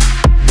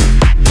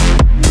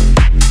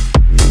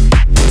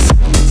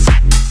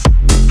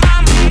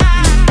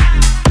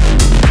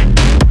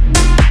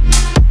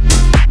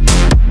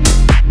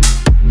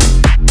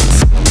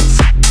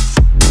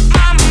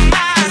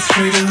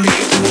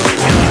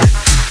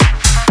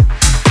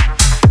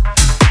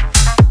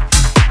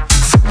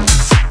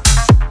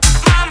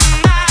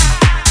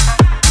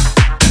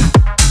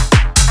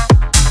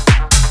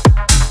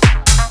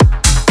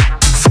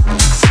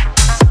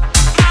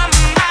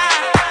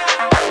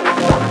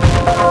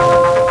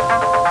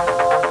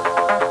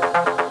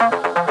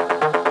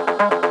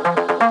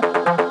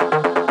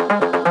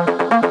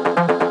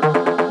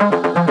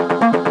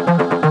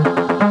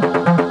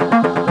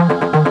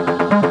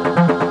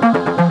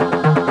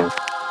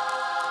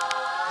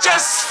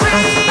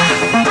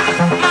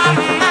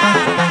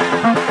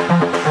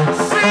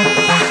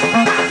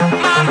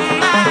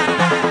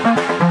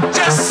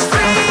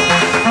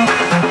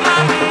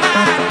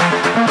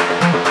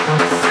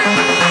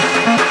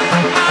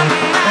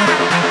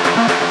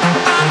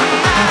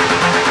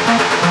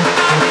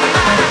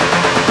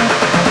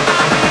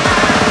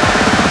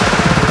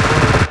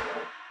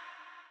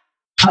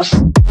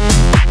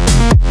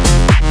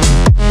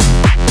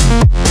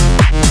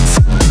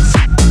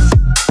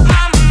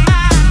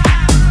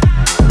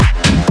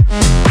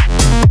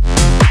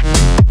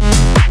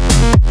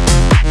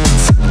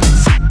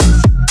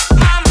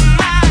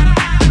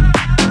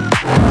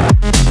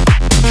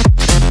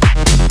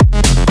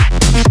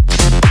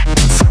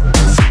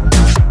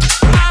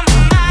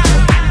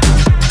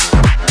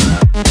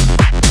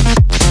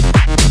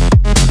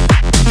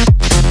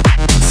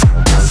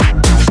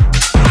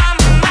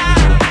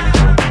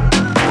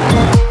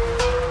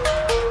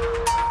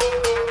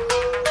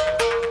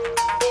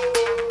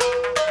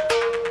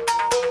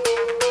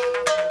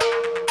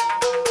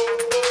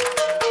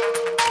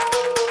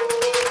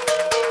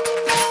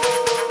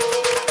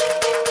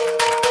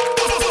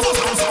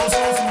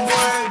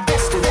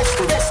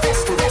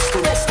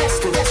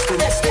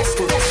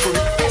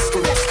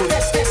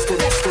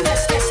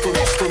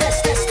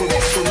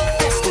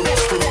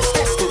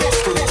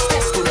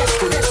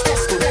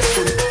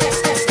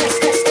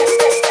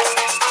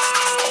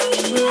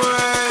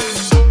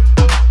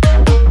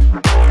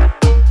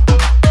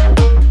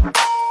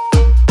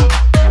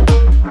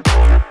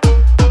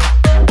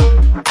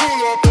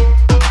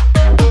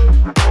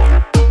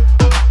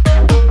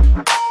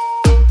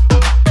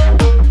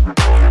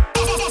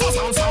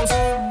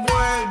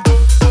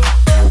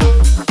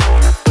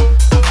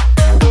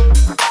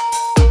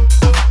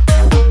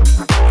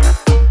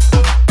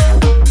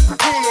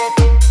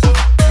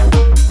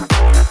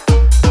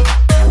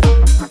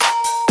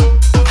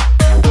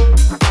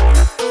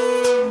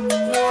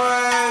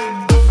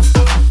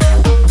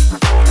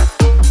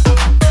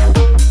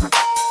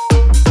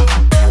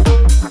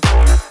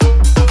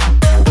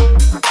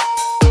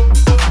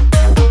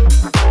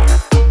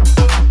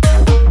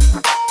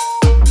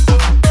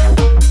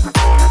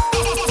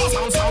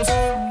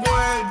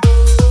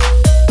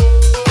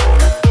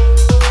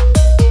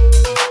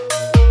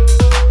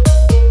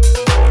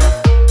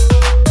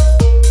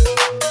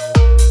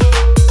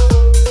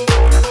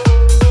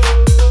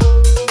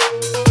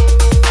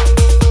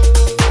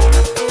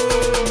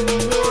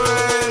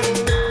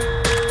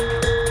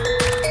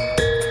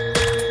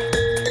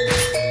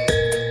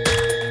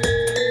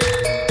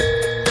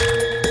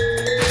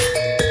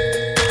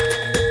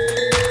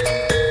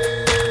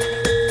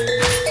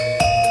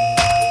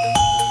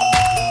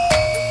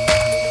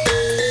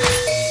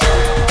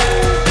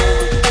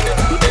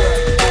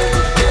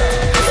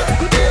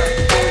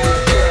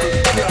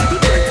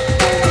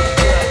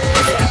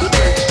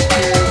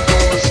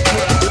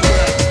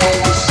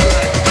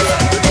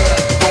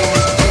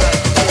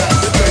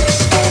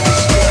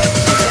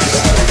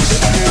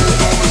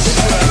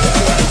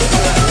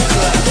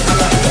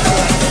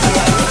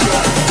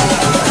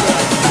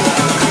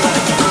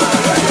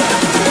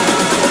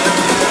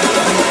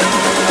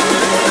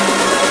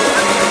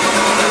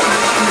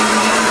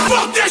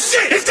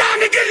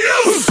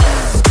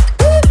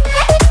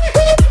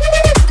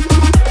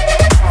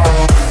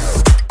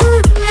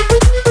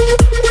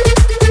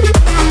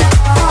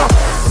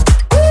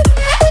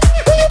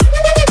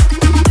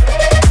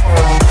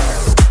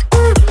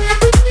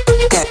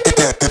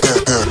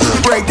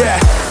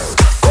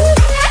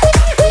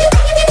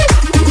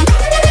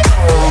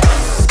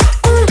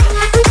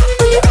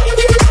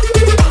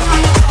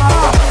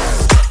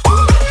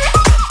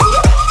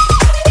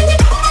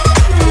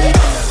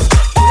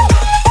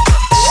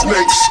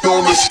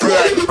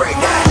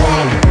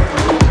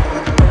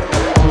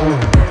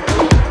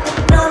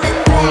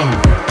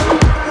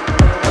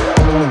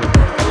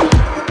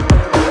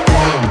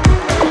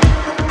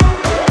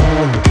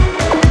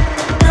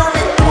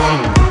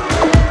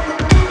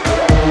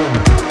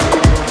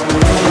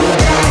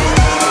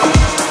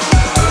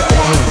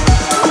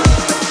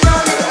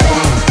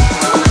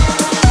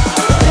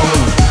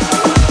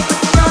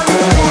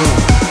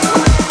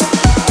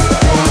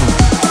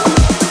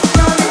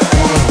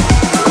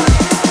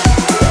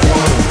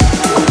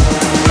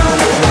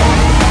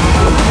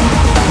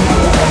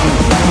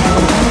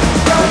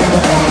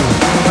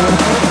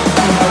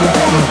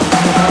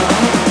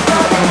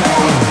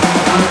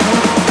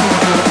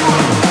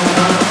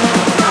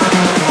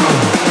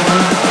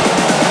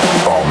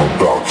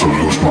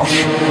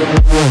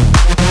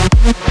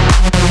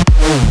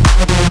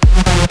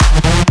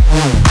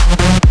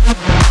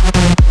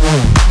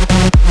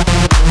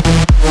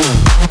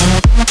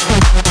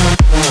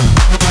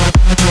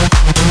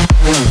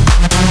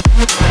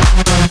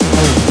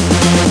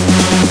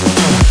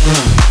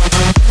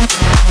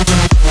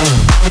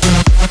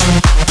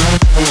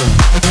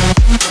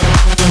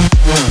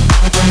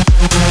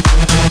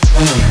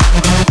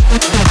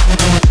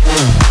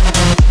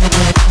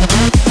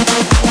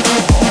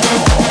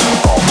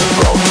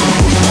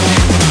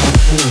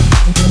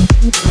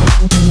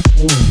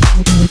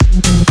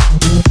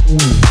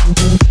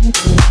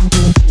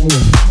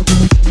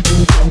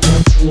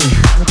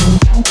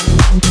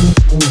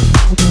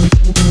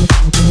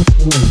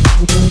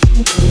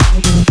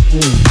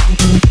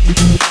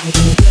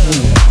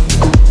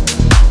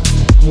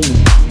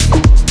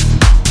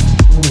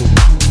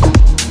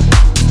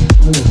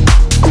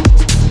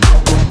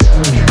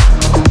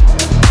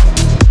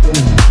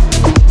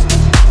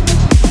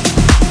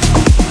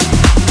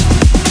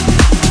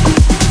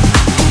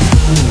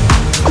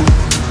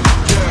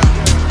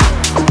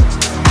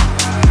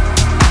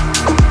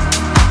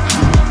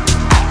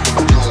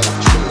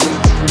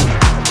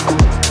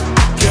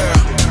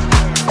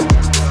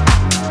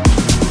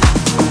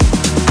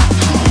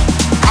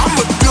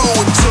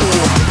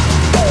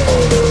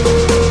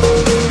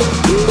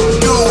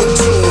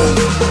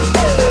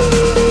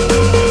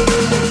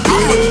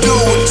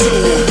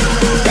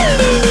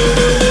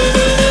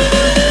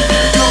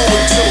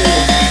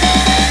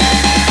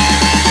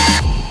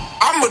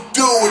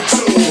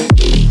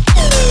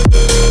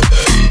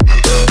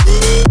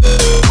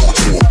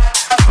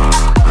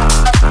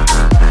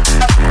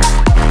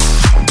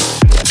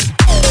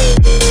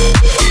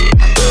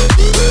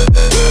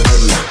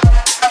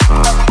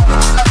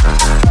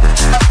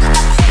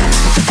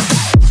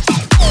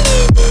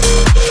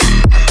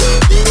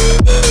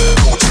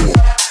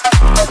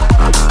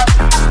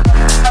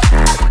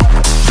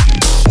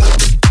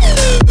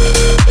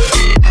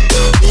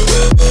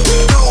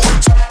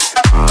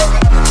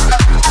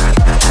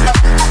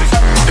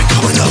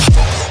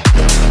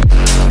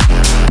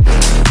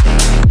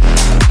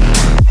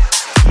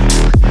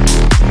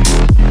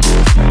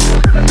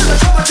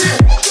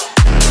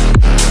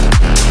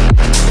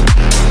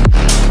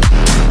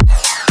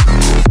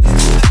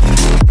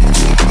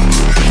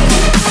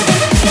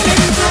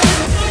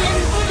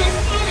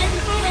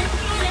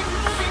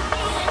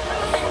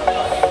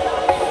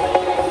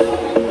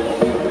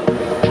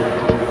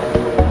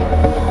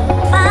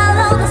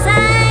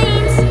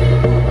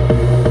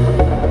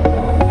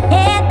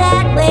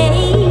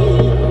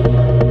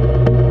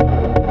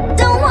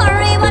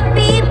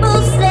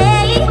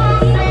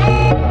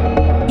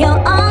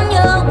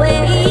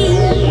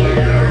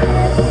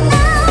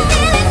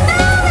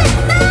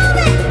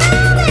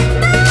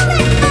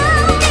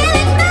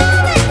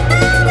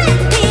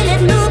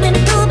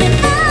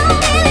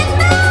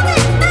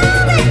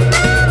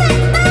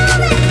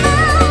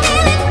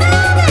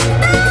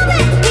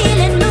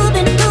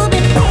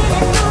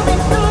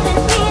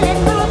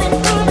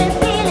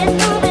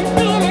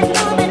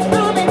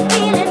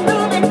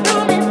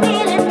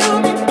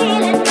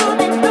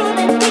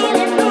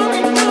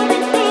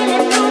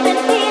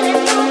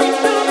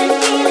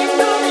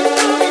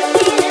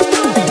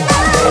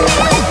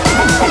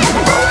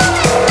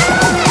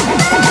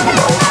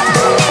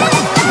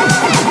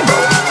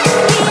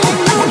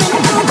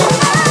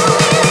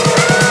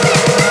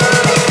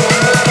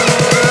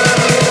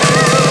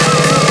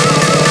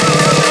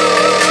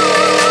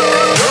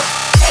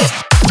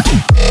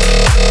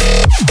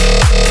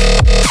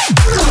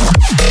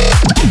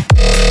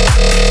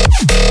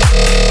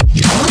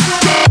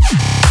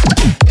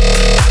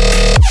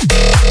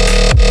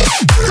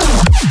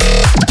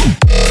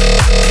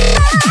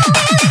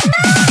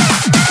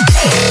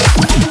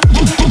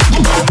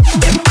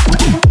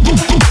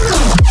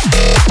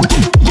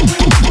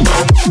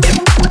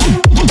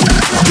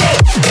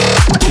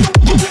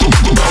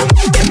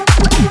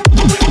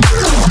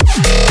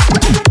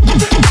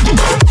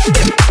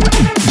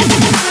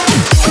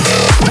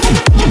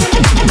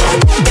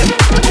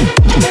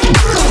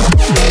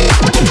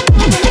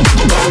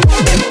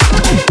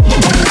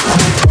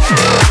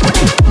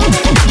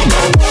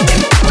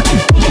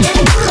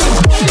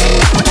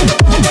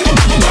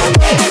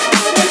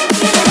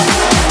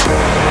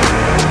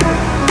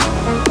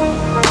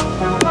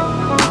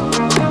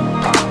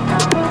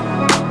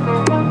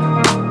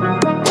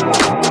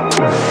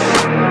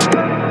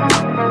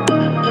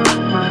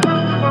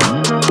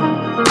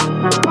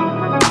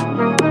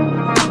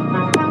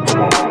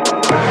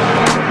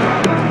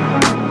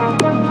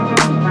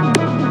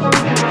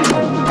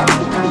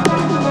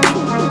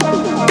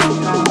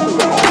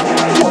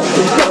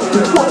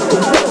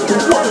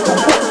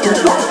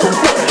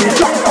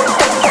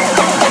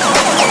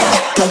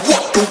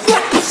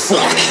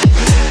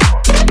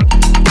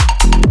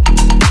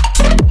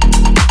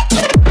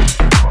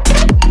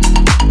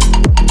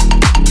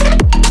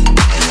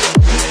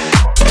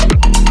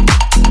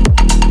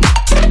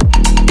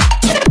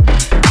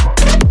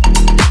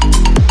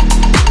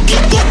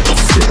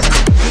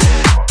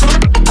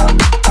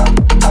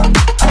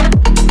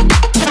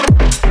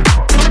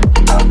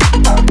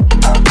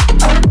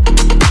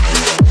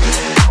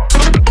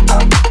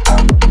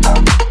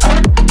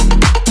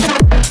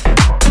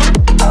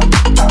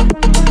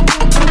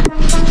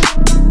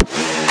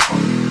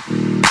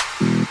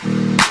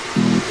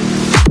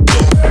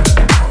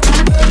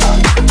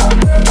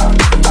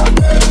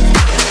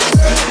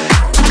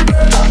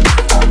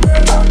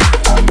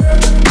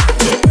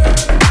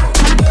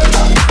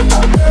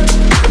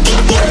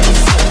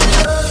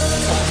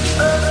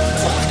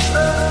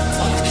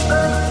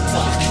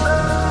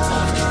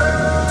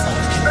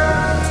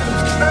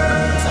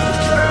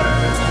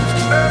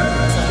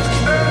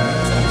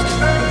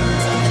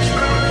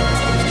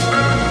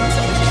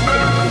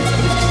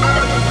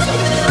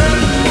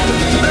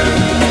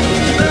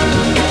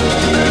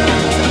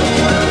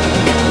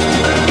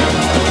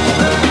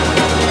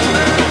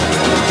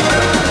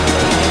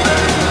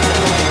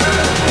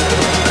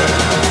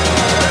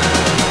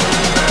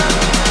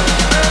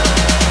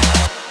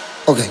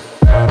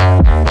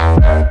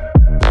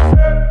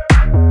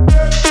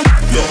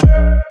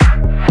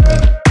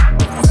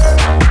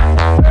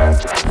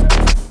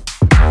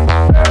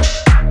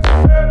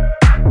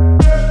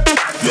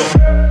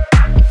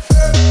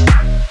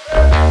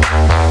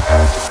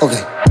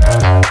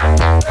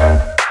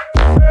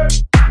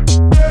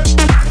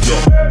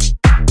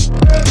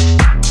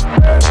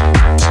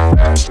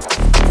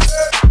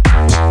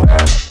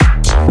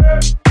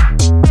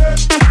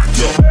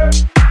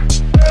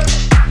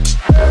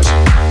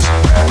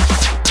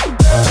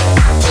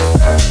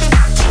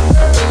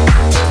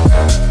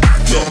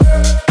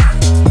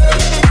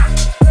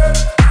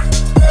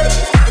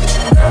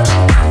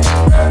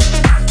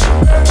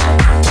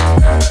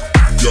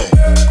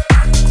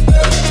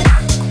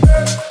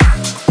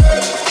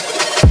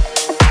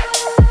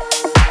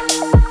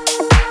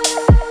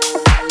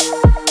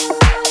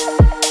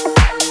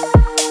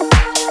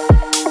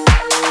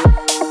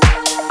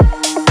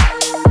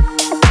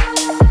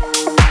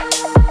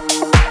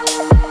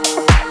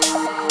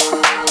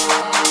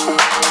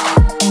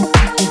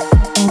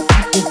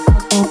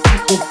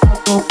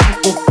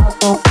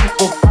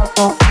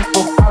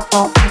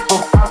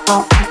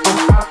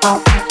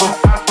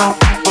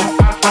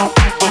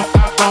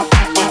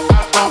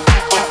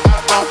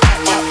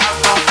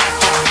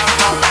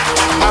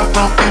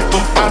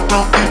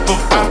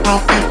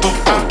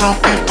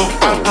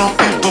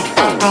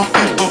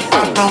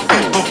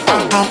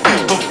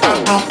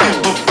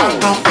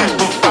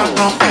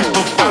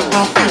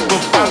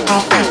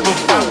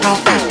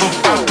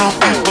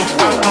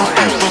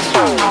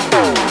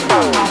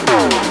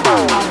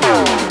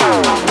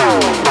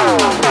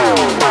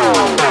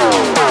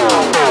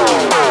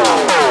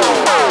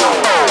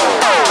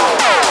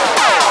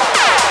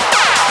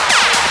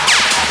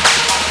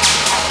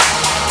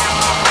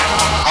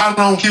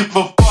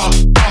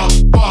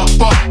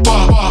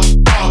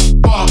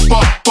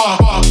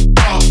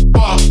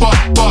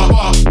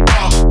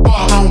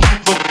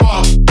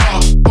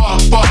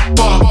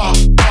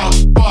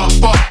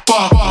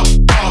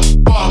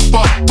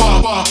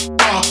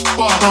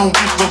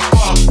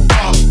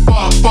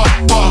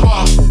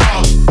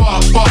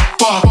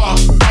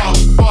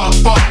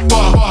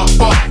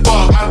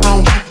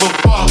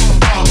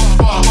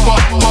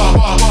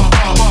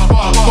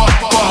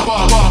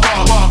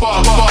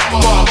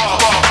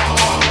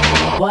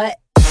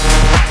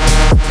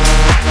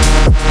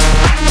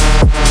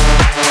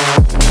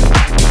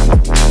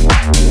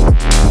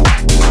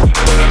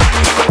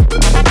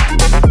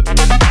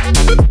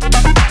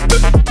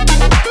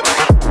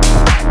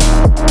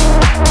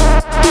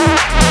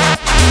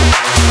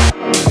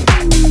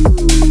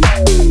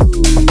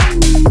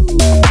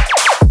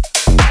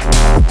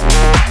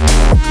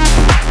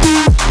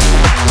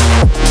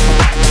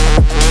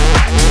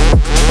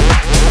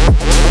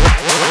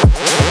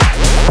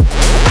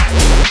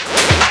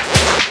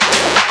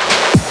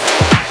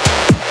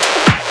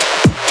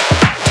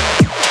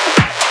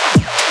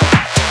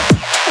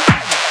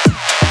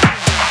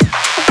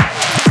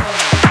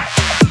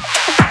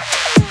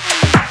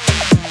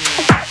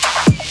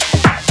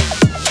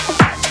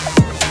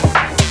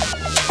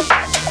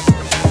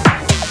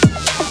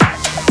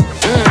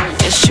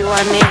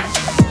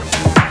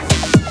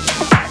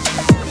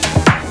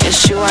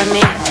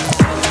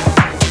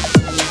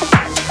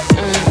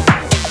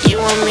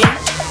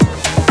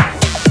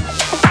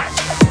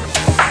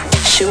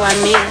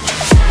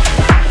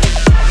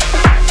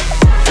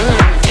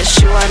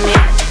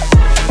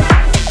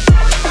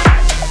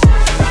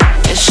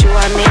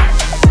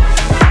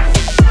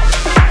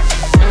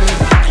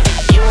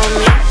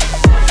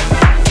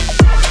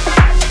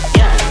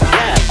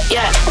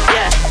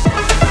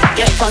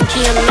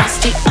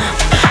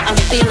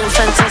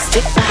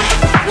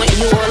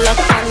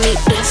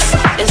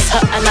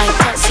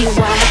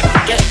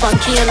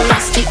 Funky and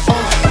nasty,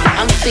 oh.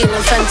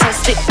 feeling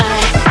fantastic.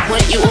 I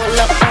want you all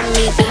up on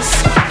me.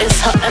 This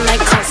is hot and I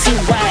can't see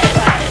why.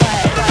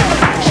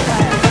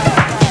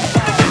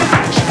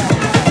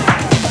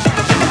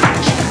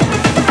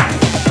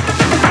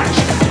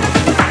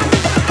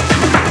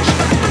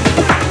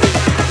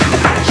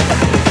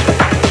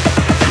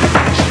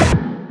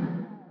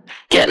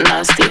 Get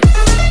nasty.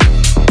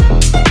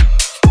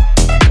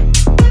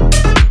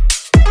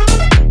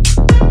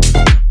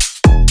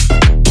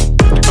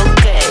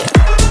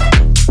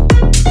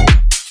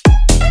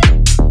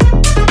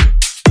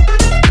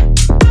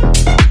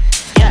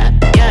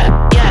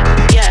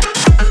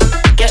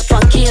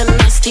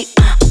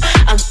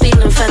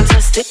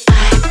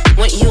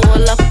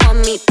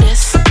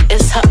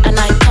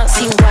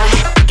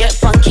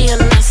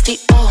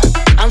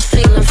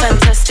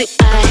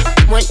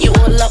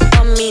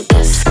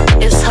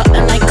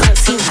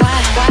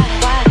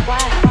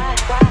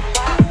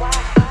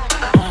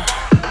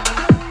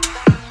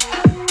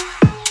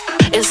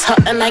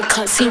 And I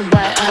can't see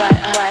why.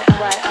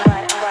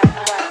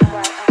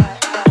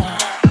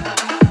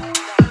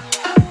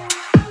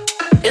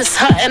 It's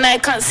hot and I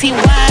can't see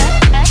why.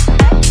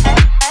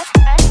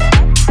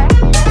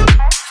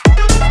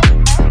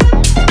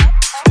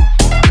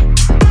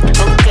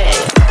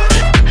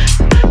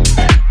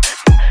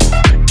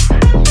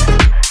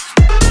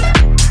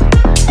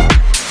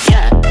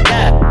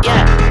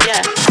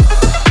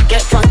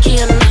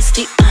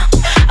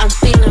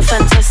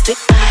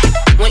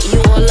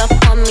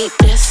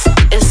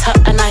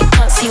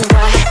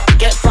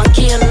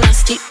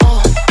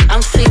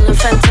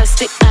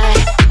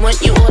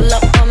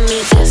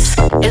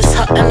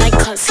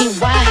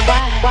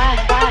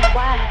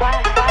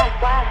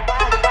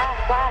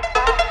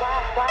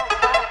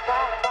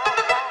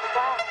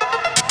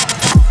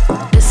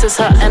 This is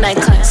hot and I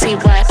can't see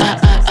why.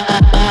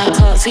 I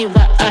can't see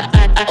why.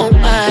 Oh,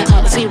 I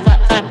can't see why.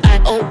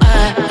 Oh,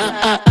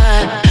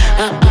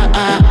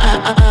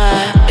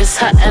 it's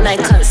hot and I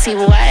can't see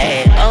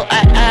why. Oh,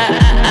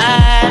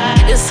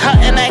 it's hot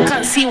and I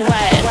can't see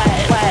why.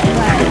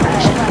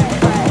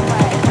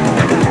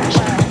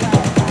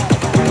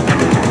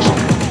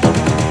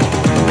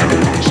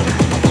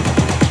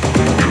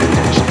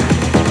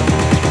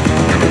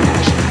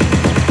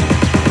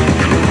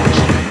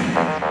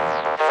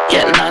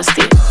 Get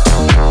nasty.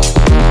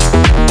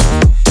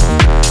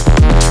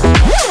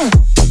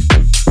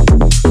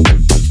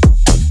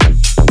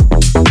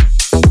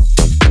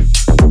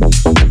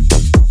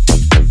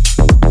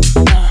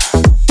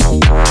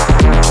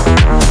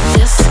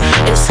 This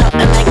is hot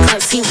and I can't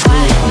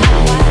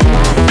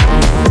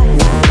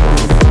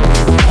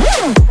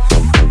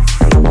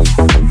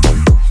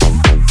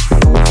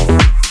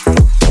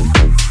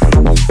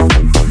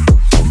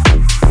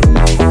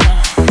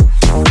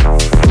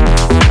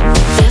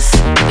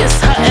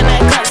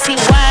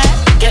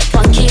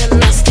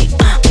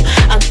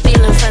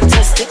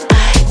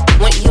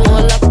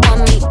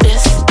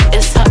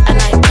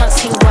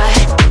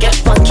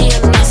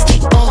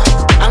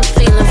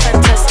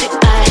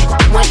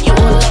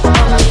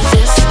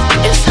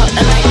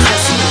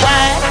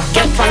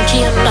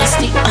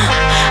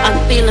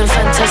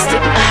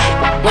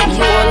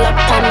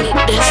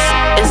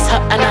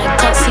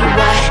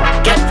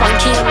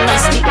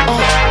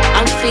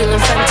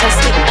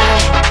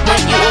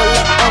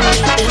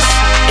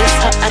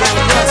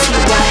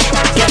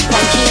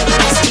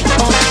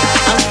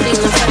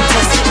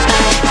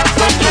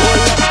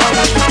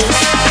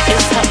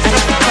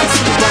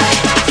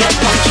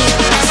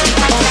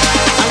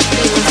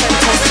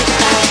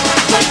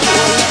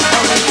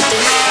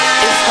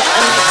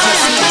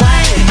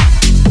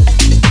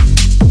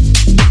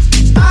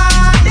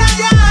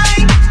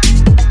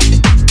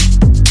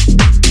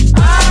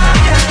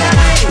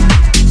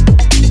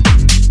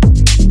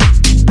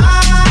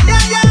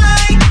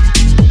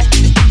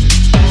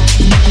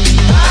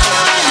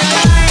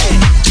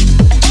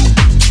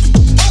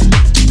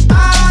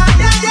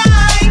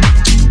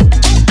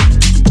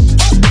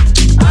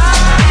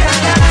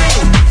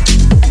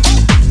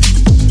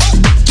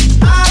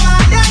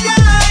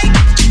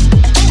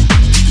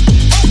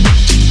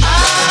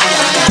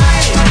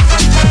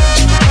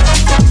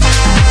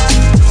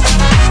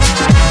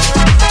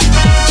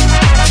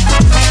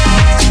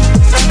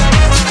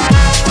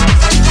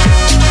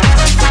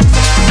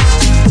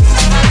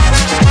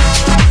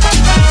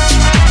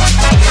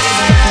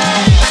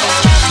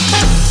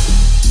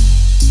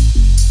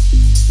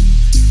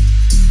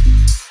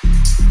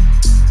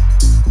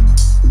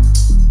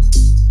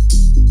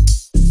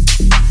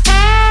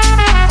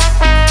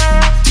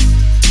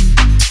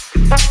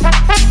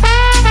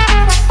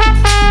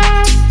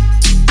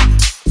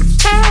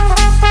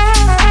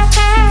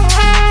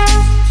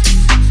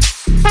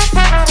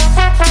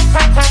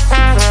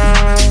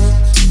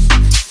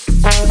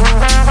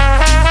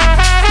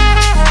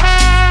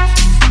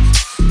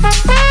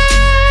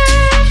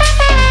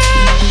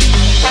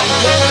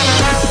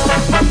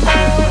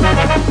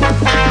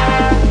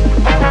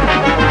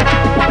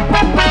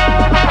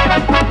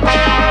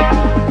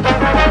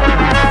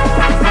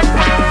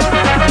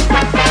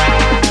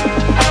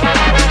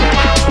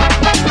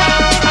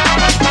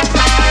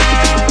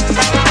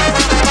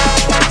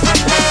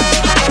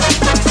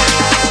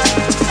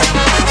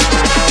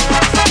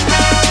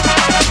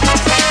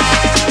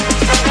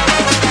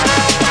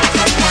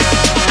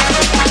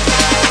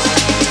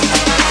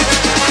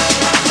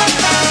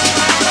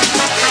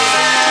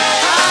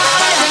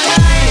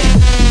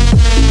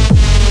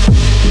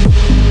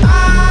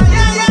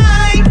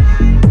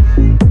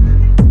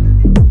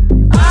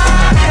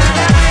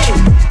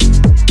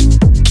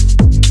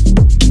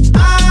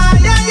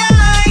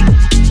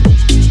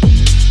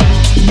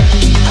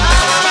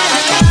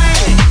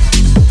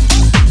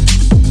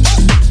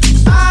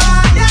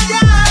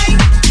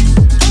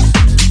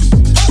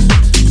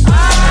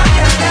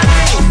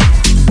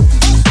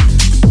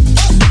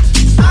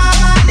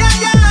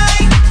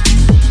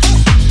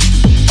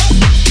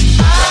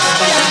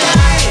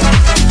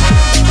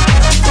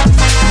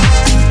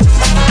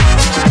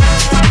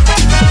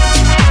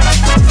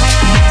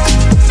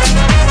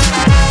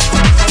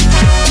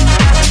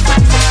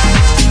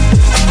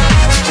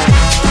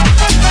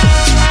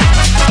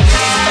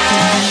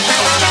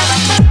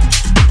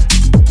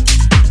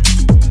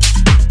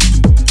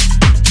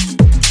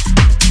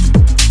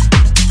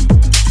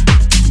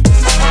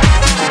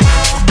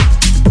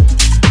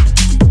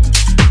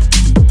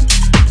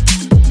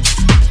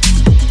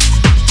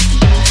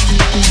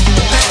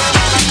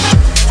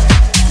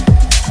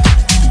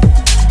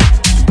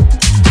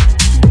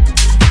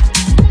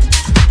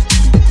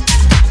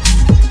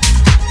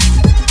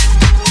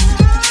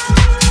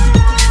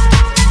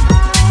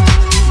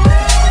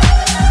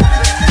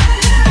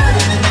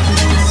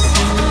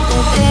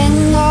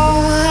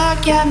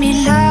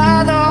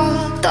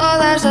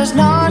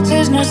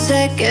no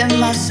sé qué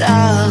más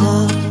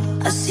hago.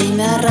 Así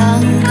me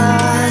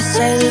arrancas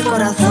el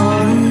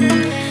corazón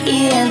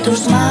y en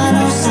tus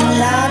manos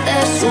late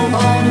su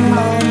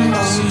bombón.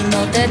 Si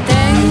no te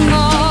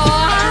tengo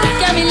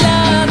aquí a mi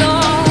lado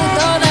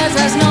todas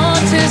las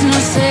noches, no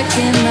sé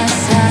qué más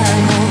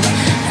hago.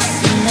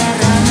 Así me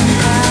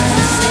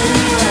arrancas el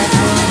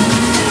corazón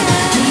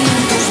y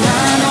en tus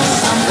manos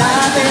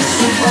late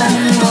su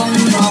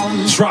bombón.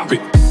 Drop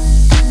it.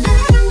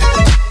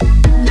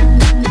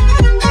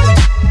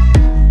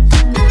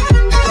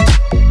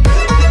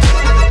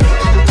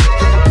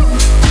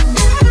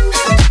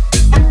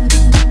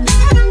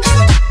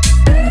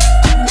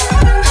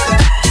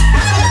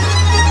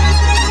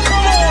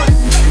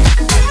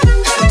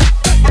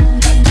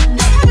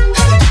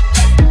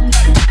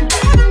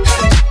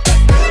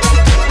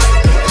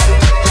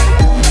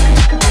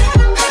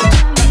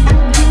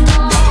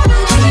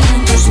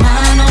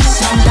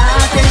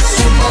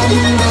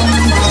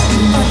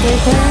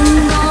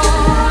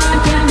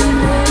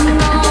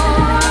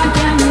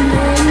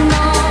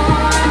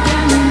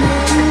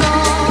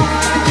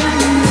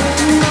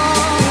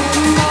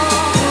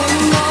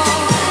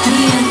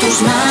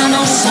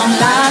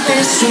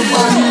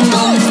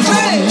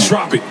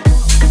 Drop it.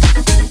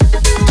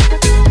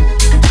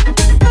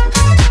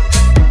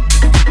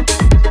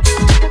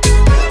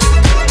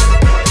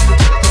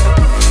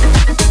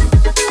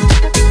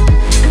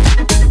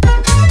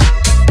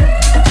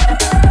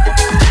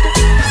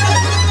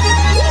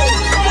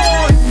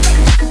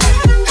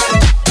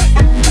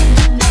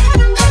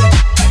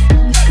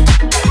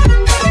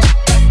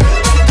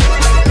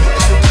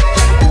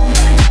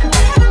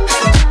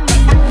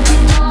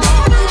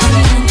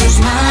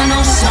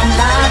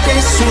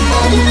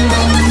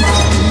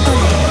 Porque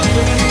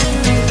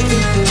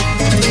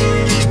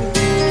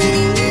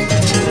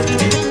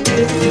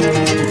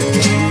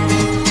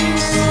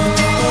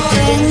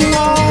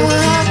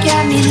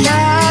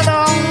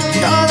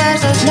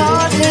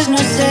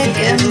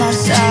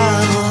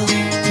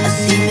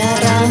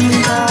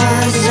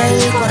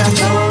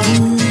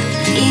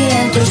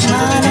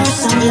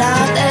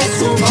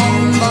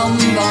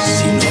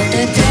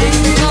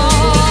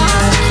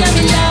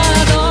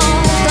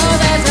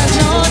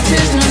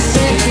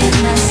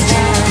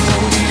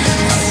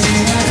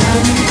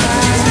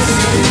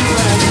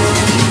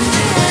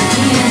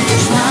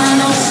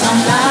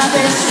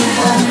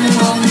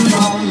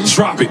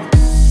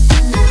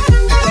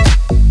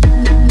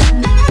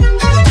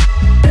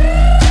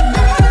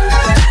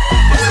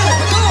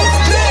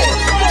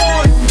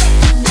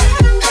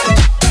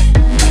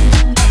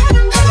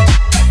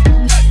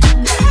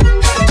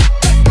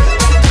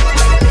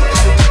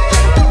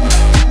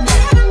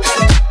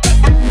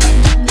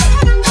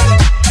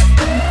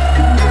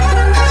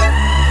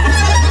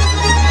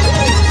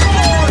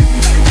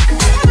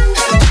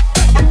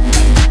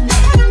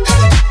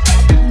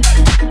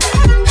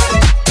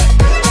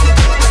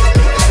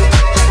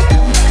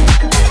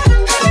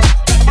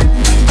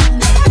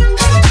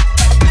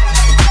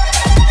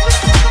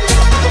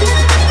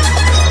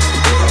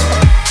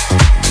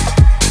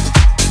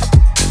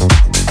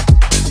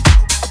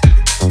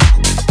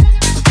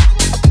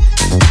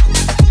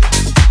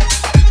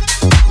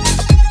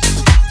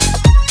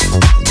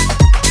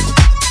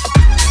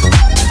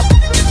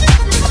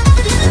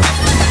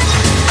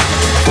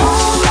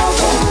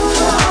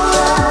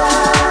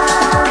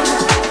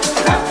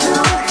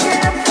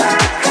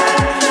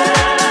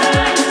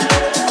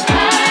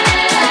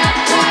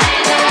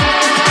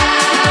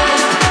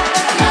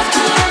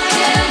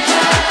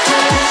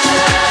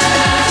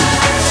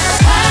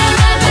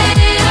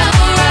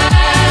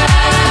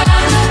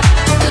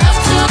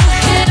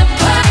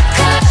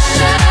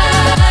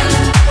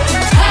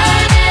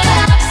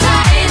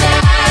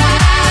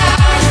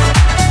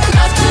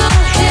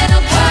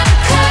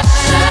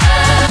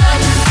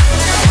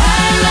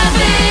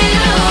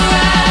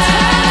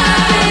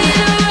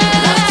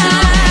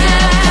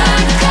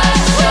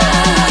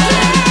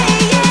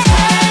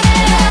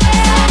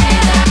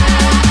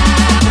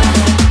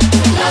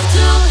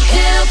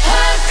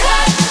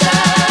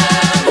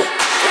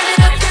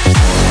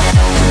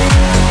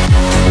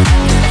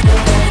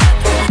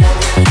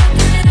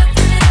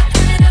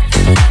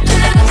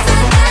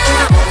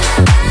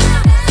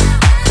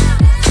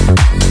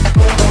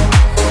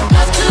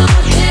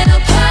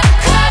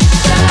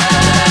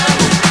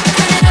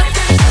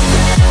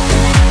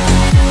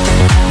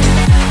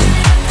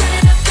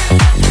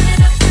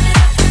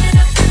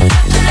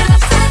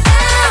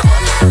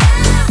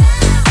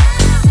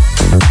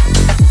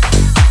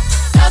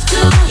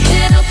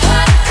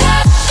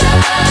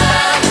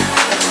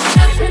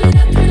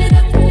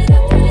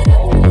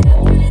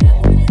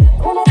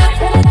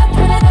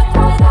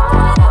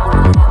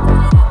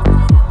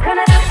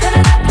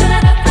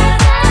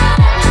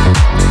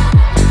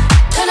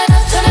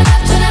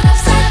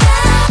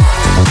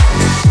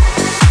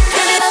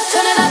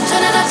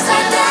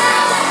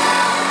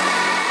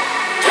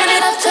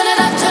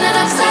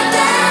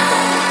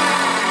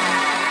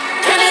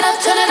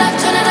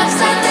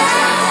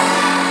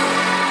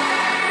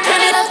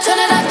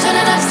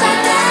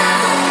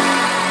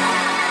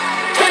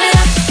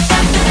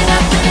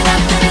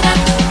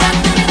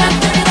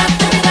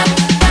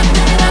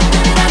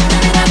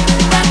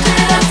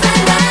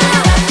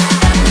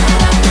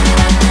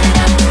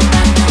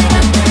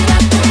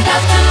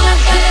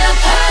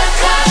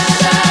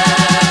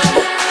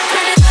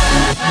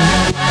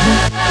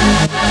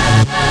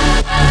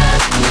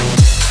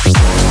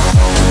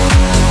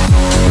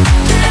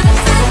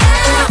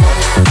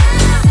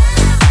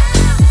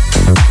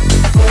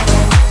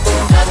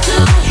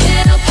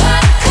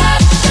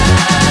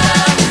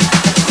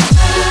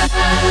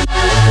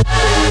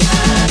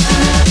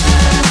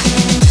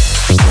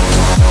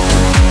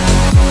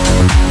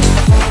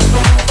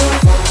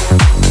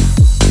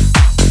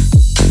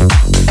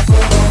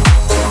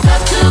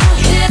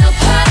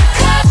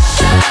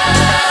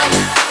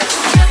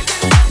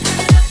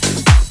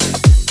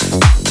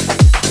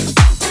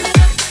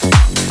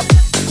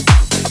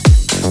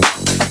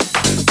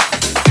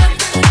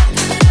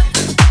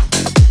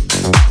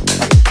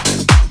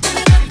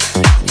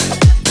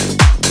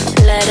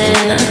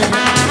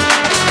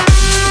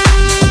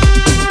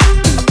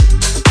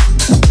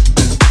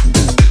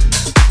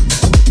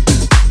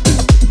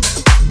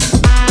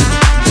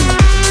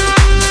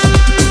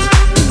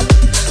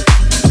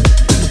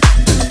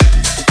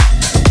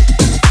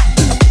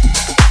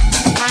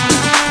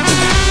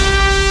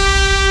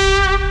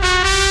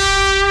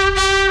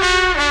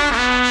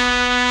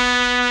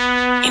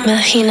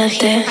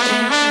Imagínate,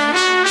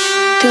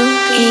 tú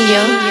y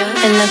yo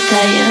en la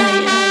playa,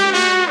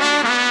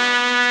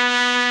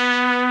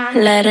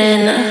 la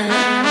arena,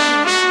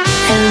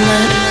 el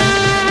mar,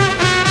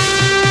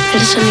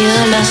 el sonido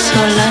de las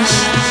olas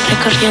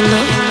recorriendo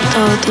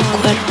todo tu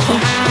cuerpo.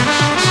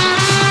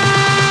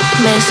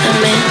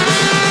 Bésame,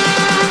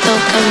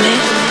 tócame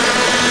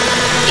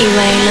y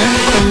baila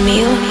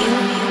conmigo.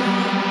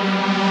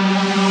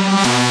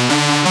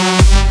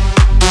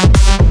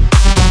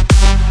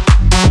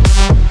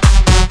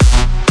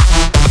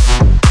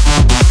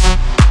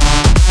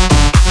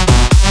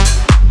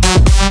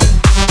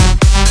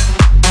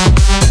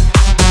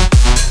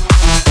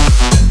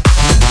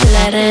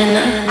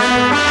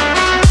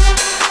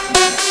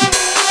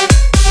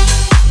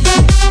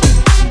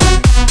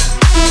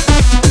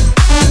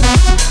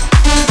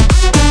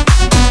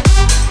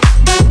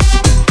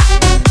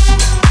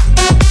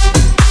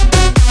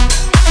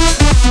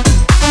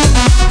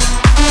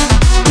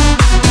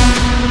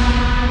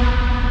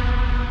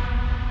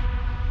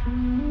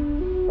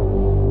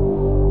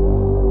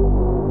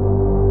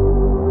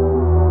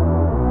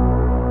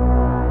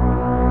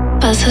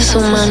 Pasa su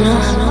mano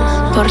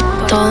por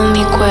todo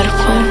mi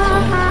cuerpo.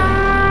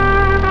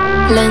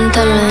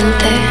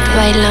 Lentamente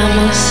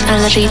bailamos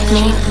al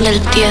ritmo del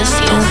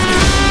tiesto.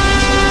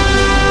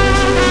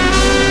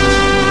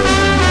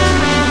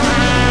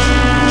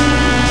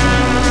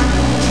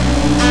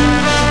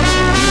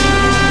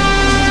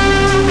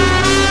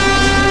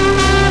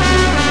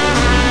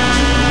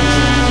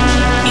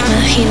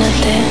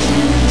 Imagínate,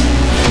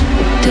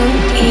 tú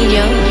y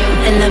yo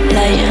en la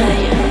playa.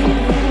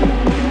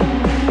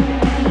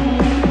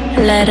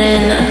 La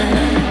arena,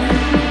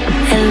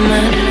 el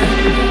mar,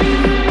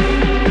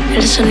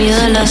 el sonido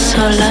de las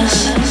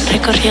olas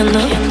recorriendo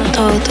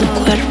todo tu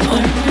cuerpo.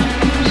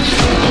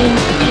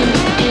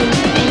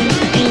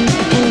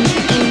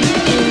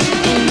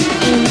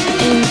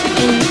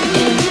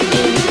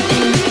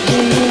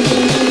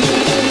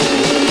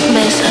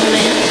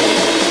 Bésame,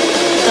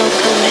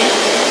 tócame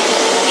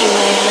y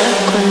baila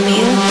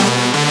conmigo.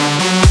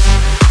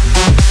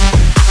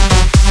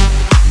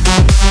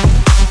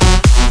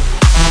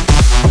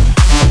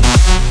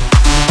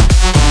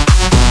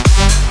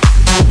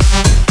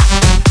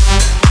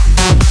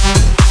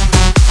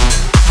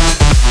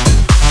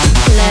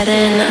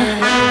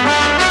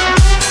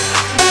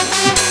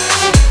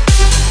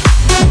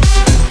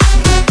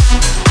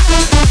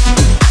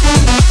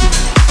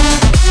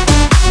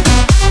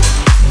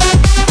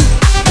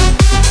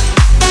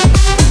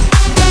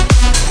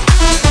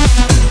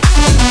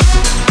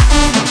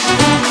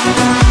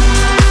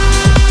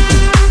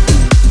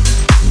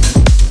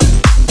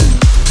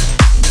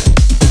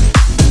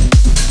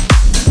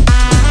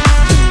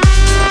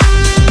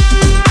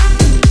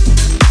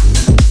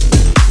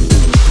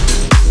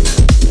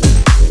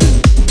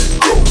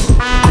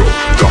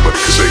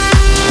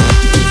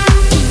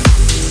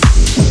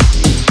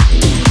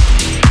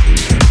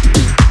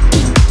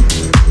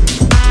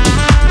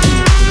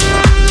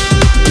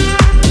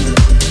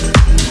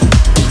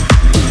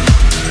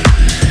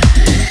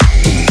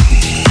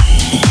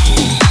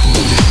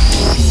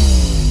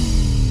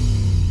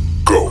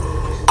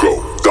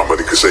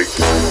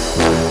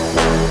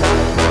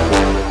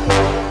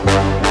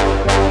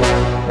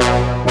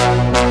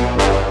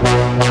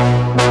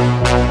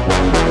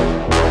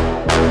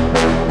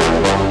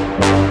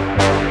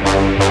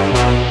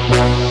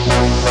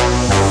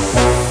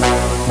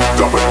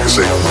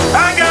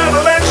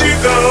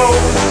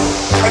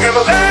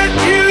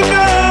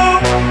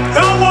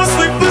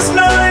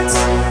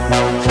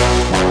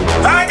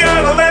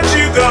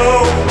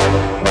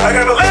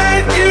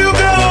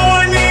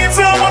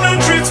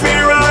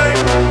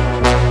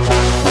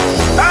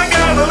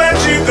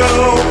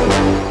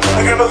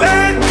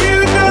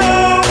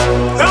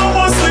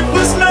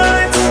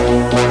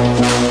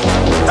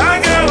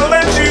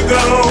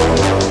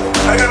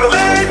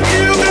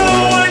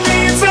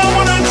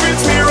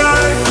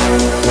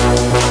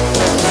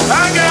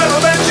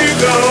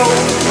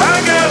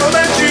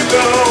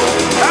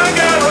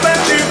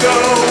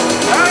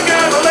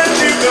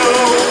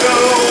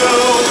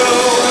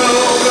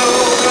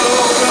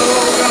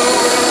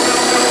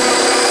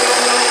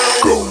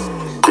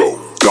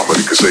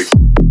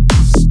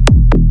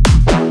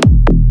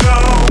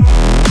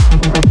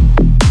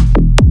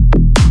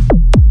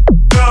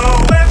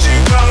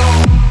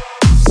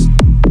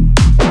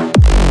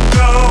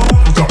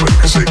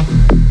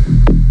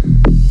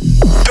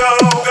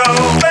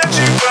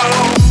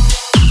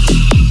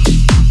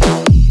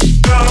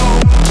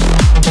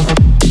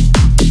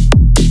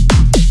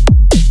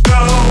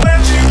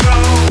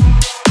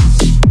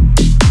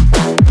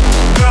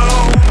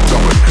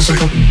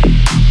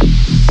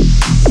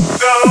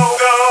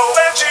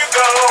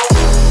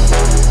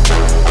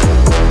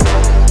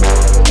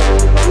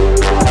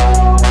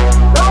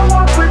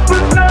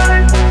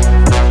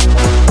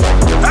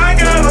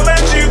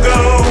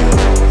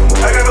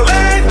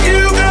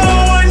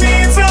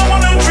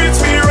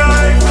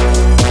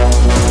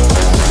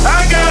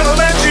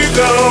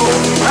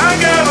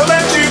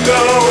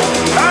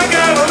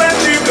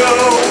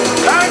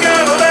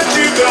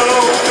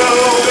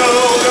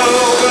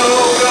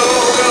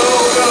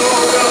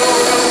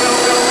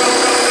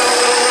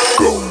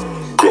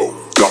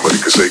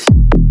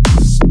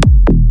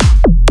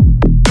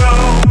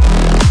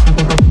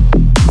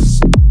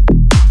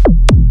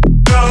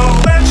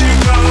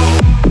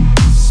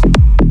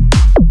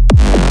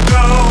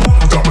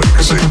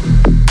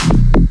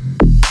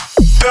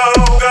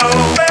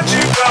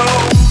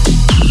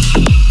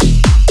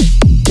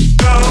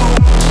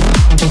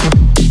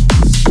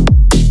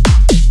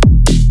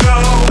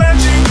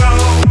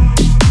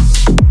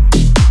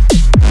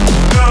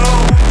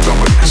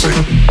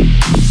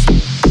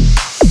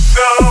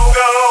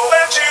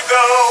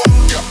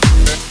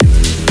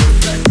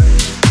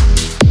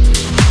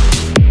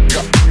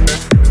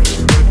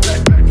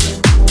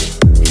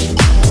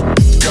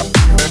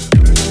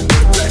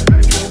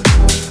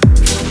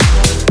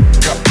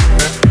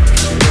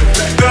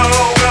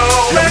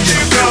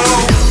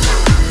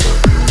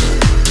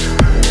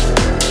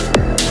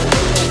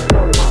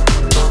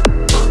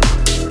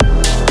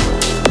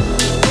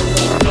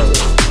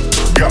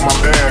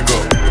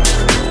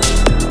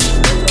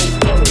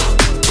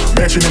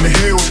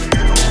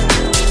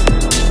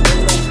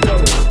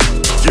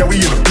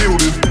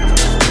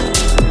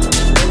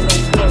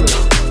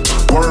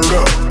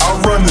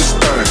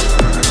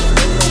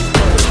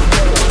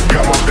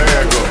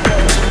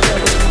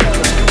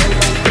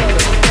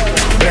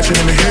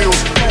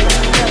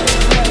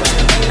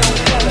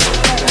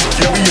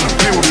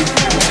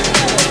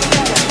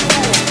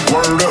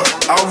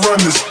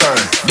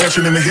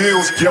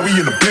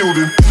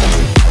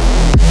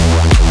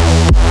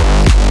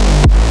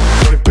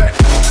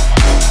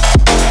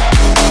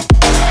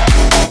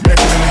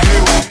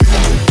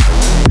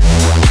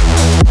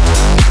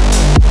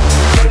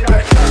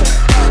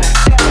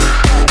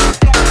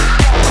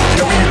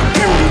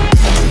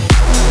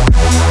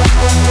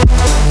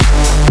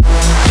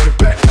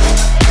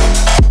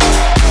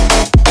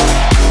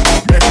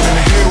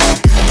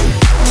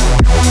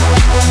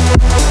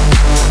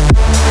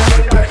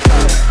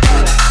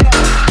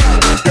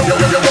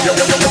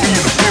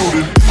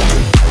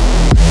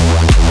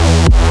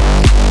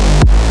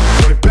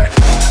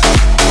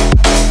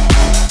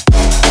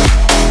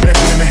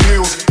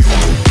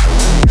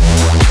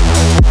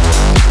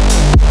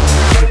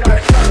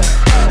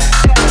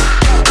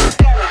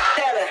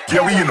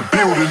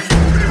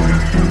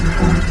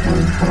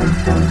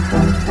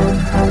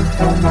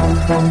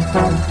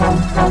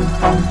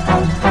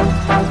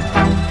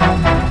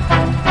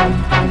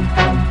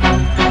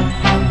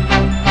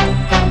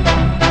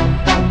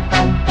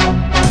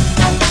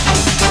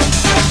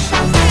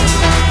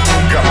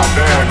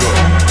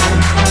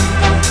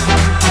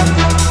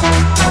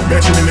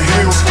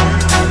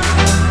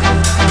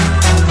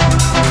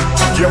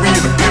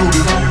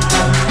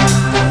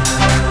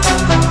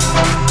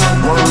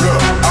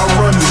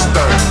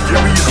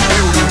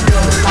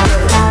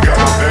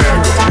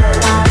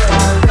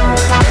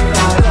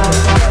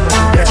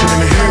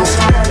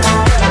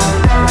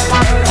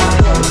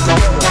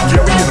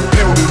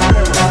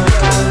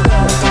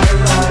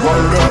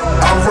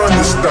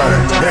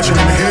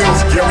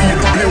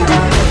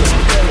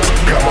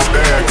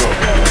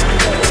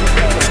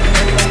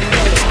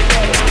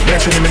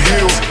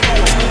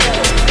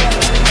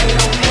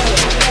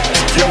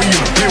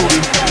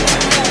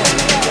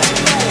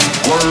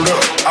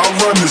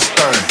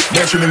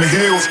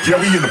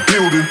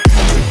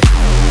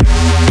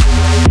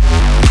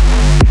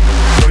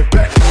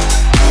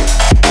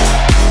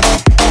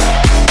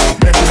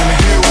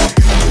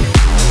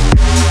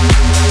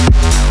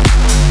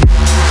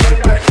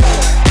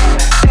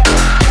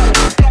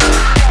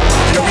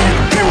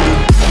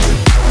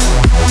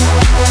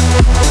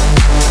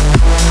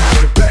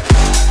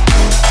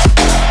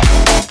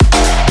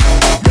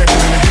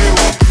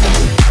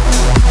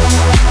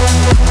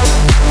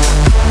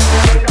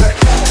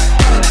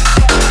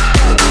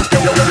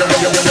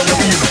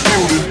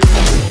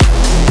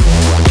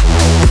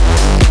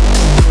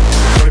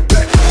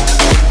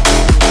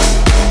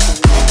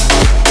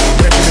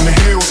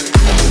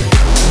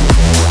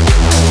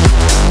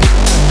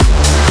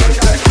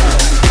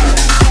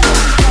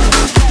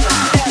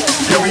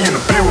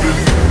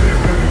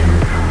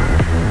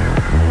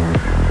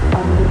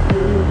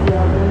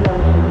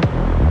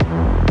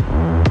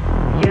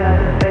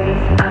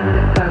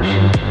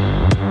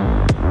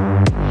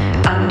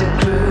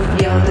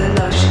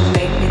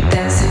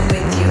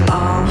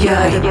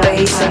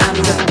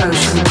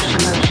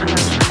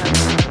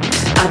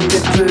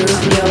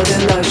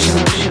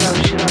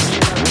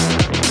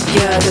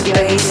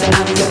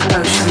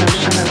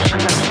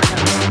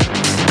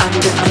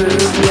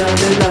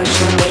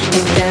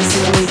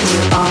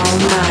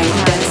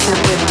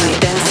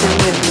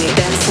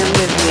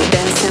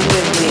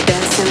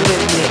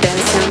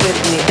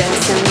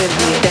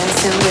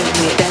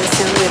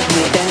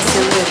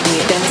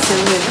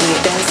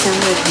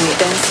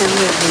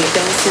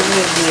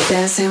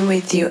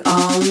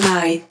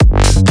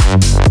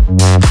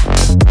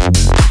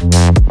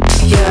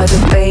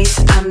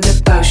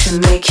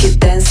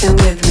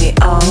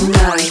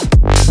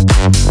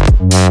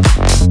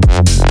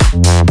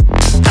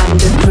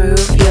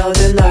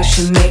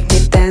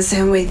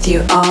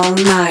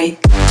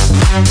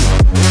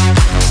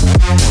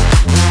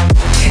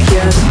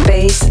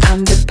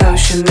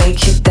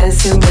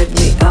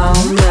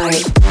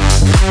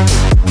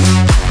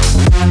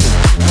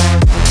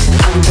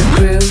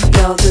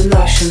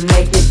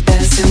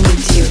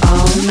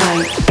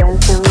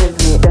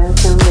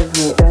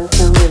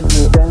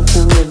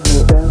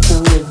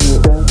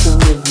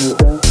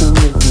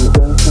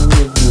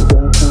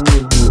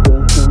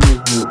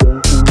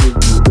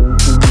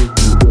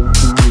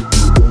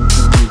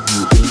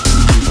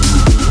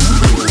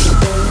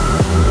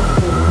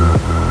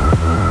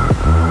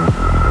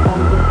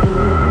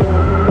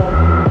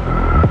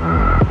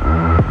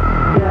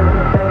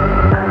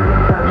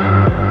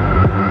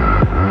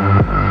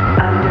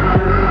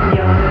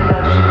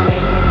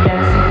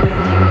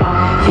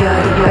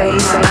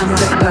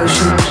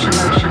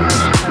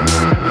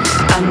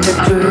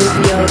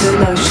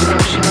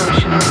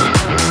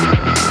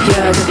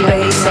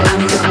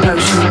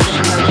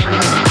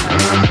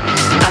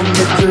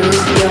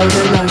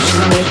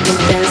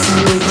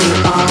 Dancing with you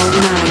all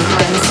night,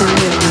 dancing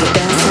with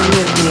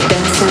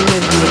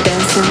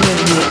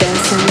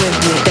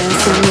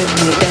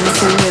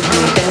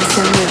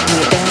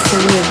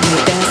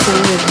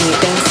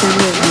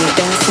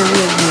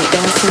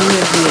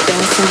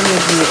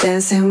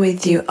dancing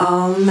with you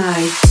all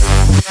night.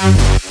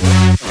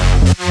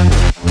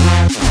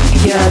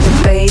 You're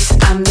the bass,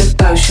 I'm the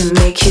potion,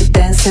 make you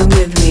dancing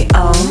with me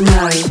all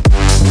night.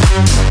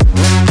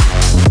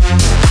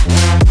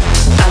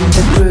 I'm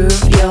the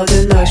groove, you're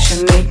the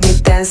lotion, make me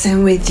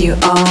dancing with you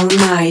all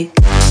night.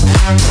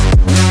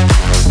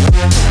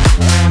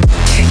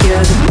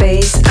 You're the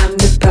bass, I'm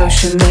the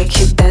potion, make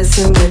you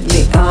dancing with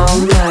me all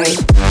night.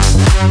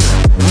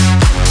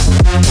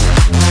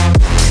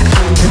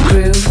 I'm the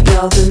groove,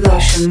 you're the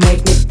lotion,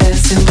 make me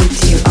dancing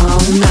with you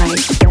all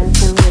night.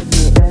 Dancing with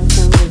me,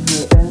 dancing with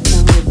me, dancing with me,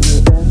 dancing with me, dancing with me,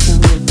 dancing with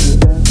me,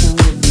 dancing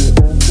with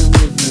me,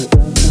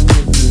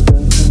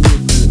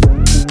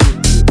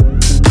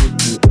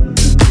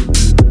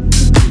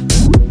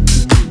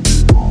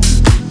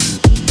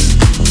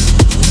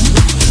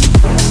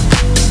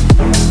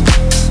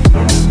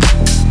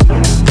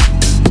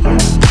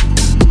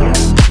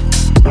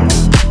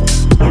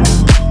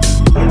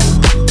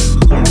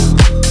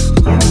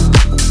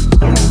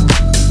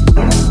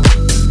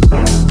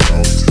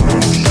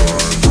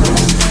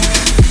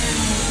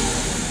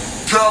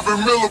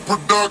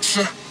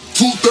 Production.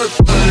 Toot that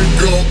thing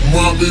up,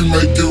 mommy,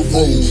 make it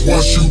roll.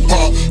 Once you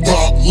pop,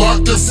 pop,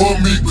 lock it for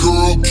me,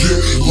 girl,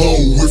 get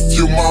low. If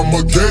your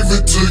mama gave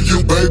it to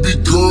you, baby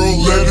girl,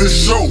 let it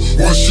show.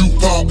 Once you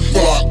pop,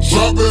 pop,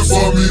 drop it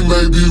for me,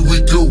 maybe we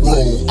can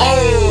roll.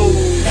 Oh!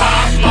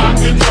 Pop,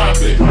 lock, and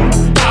drop it.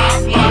 Pop,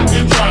 lock,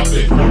 and drop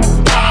it.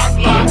 Pop,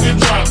 lock, and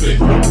drop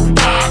it.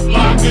 Pop,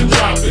 lock, and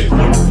drop it.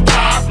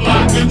 Pop,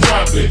 lock, and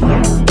drop it.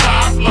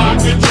 Pop,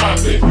 lock, and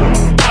drop it.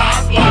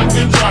 Pop, lock,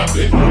 and drop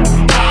it.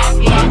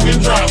 Lock and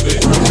drop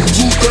it.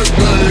 Toot that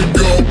thing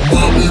up,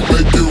 mommy,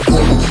 make it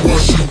roll.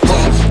 Once you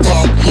pop,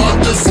 pop,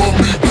 lock it for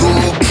me,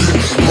 girl, get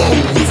low.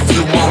 If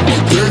your mama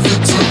gave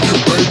it to you,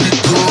 baby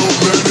girl,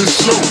 let it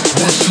show.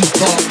 Once you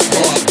pop,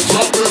 pop,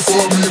 drop it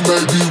for me,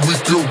 maybe we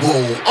can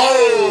roll.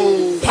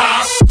 Oh,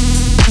 pop.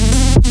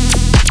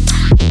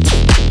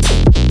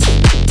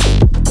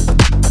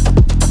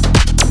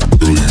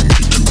 Girl, you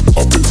need to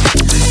pop it for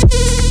me.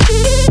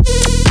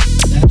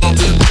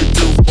 Mommy, make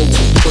it roll.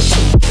 Once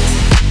you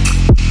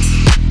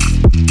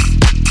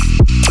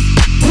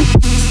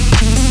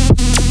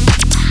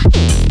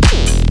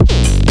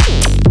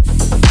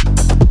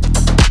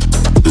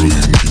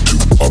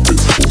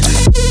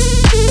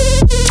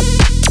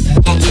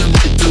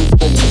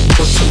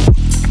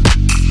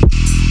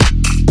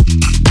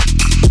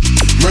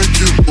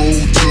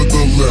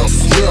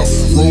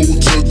roll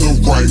to the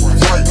right,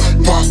 right,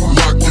 pop,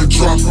 lock and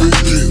drop it,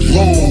 get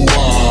low,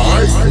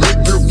 alright.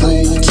 Make it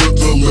roll to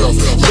the left,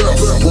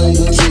 left, roll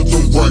to the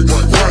right,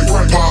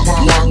 right, pop,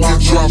 lock and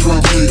drop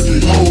it,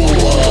 get low,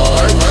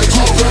 alright.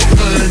 Put that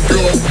thing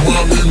up,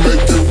 mommy,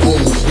 make it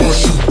roll.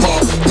 Once you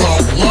pop,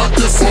 pop, lock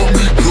it for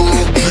me,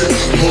 girl, get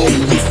low.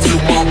 If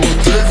your mama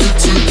gave it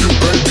to you,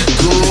 baby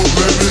girl,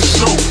 let it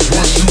show.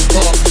 Once you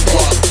pop,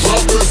 pop,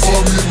 drop it for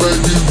me,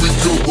 maybe we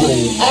can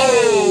roll.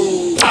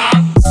 Oh, pop.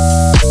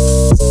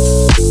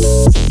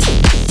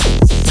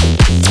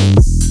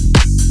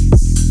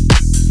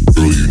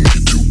 Girl, you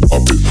need to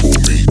pop it for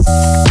me.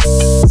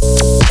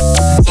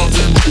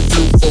 Mommy, make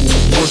it roll.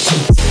 Once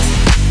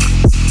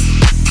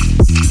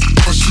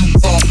you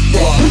pop,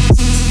 pop.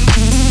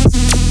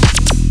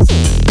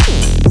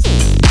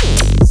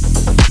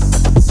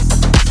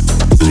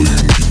 Girl, you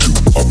need to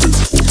pop it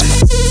for me.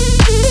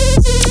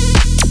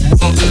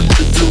 Mommy,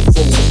 make it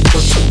roll.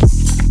 Once you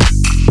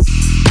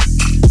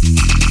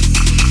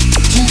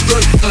toot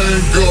that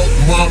thing up,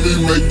 mommy,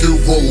 make it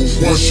roll.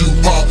 Once you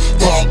pop,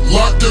 pop,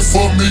 lock it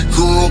for me,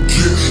 girl,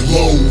 get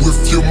low. If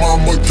your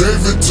mama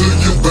gave it to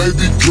you,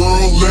 baby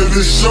girl, let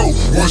it show.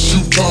 Once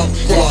you pop,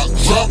 pop,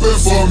 drop it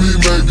for me,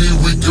 maybe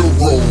we can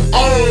roll. Oh!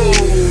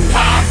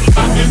 Pop,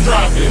 lock and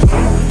drop it.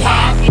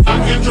 Pop,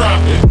 lock and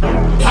drop it.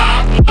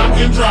 Pop, lock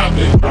and drop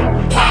it.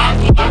 Pop,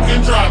 lock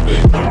and drop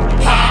it.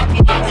 Pop,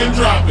 lock and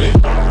drop it.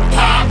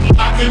 Pop,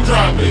 lock and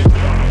drop it.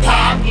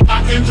 Pop,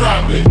 lock and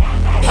drop it.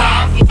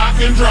 Pop, lock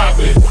and drop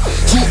it.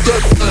 Toot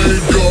that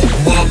thing up,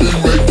 mommy,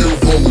 make it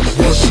roll.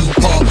 Once you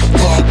pop,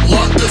 pop,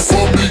 lock it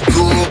for me,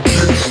 girl,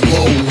 get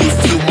low. If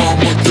your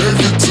mama gave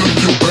it to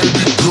you,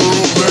 baby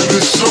girl, let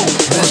it show.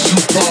 Once you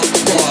pop,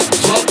 pop,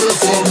 drop it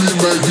for me,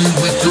 maybe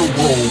we can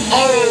roll.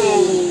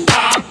 Oh,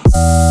 pop.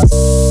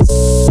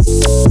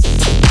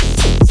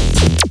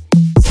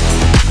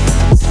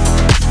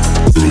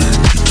 Girl, you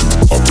need to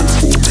pop it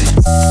for me.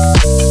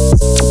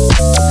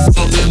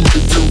 Mommy,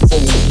 make it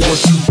roll.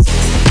 Once you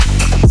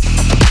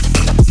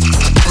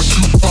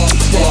pop,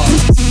 pop.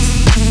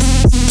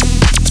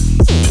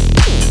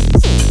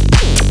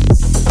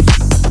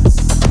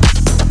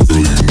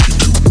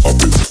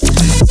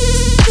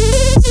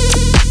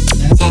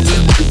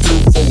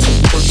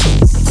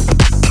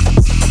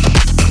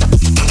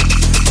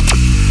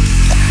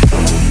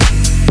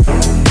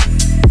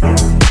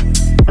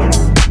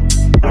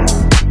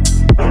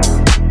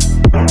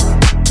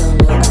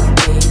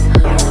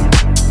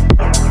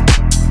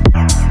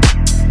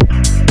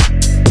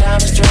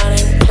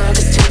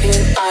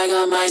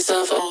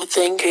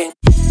 Thinking.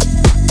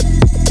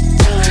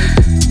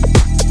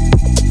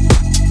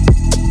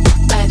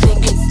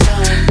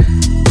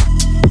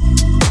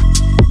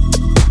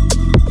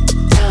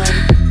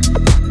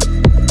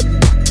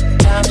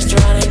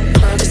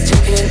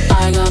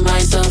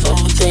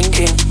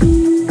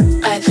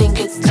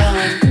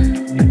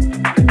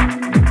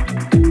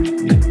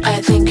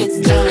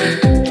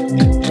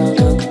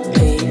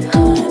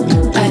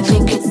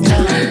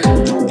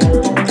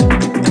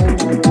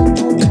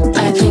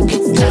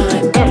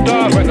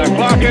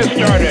 is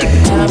started.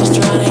 Time is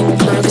running,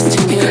 clock is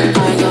ticking.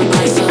 I got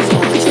myself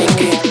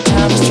overthinking.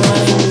 Time is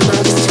running,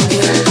 clock is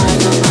ticking. I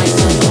got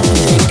myself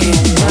overthinking.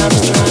 Time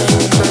is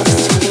running, clock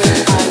is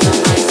ticking. I got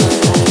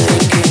myself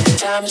overthinking.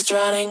 Time is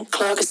running,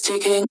 clock is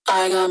ticking.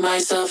 I got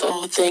myself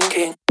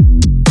overthinking.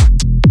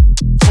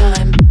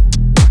 Time.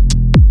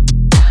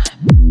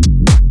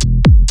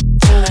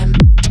 Time.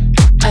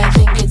 I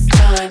think it's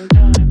time.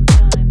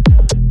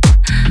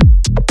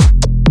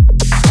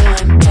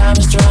 Time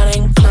is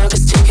running, clock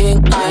is ticking.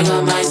 I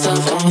got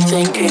myself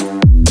overthinking.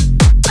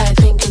 I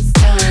think it's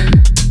time.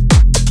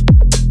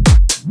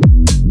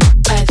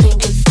 I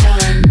think it's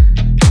time.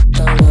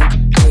 Don't look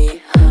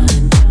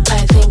behind.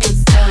 I think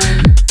it's time.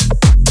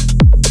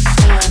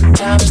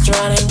 Time is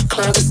running,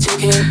 clock is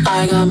ticking.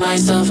 I got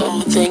myself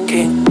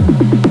overthinking.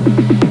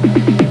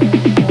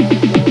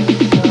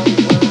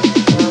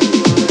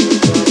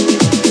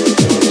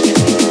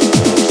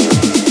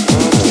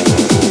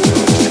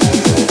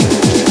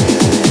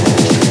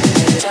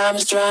 Time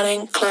is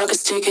running, clock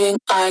is ticking.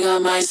 I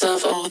got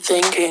myself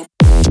overthinking.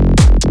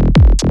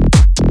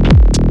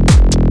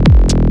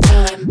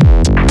 Time.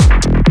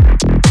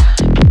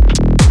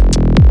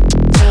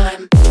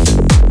 Time.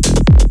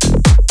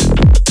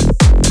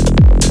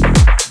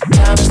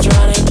 Time is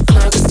running,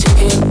 clock is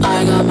ticking. I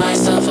got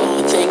myself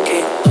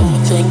overthinking.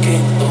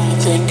 Overthinking,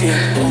 overthinking,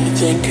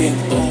 overthinking,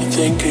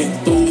 overthinking,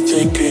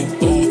 overthinking,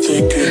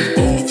 overthinking,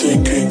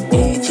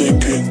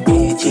 overthinking,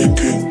 overthinking,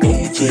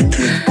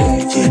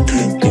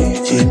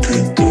 overthinking,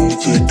 overthinking,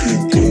 overthinking.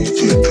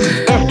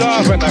 Lift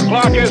off and the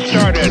clock is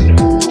started.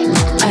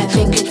 I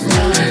think it's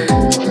time.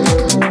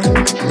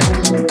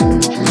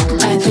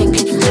 I think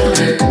it's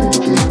time.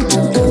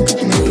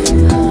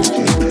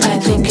 I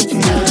think it's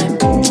time.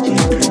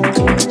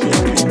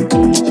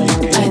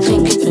 I think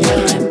it's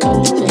time.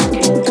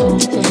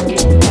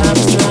 Time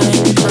is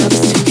running, clock is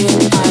ticking.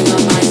 I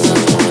got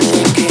myself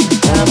overthinking.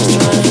 Time is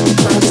running,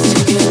 clock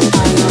is ticking. I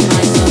got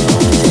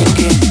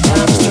myself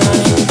overthinking. Time is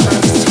running,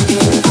 clock is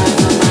ticking. I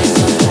got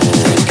myself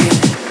overthinking.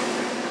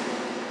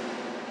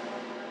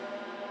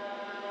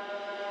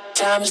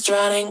 Time is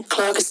running,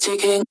 clock is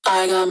ticking.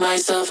 I got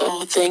myself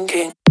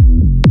overthinking.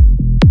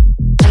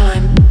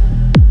 Time.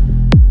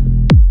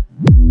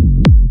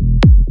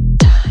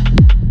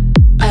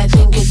 I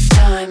think it's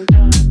time.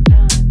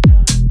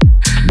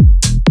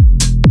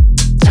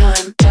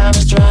 Time. Time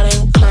is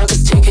running, clock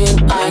is ticking.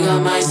 I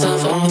got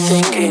myself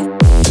overthinking.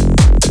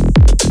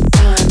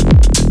 Time.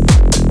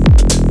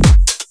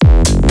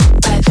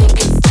 I think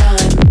it's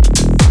time.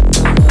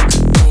 Don't look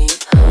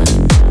behind.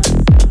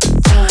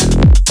 Time.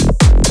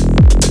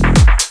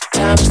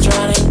 Time is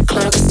running,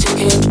 clock is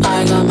ticking. I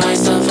got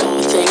myself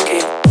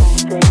overthinking.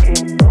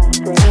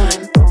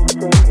 Time.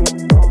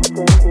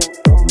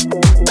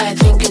 I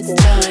think it's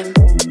time.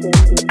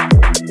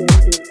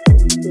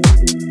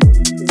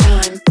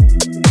 Time.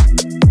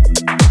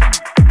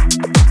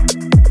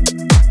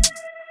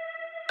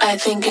 I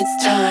think it's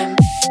time.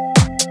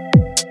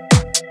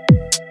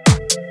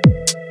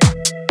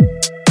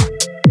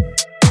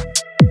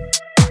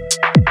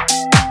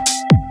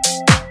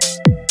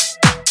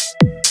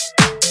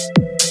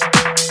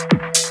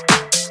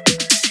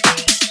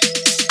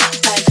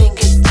 I think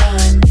it's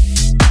time.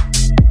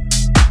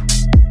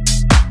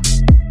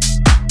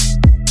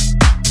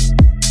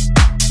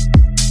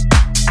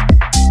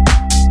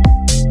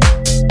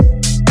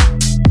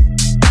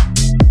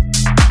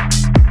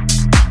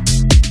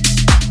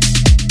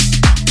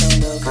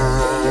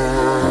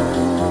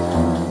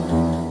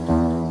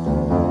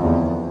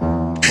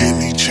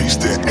 Henny chase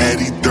the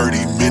Addy,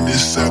 30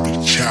 minutes, I be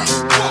chow.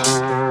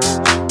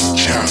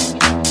 Chow.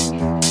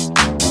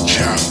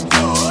 Chow.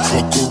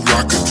 Fuck a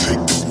rocker,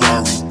 take the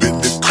Rari,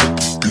 bend a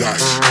couple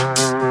blocks.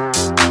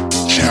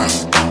 Chow.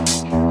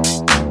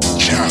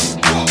 Chow.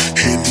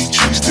 Henny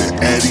chase the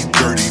Addy,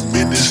 30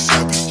 minutes, I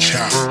be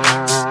chow.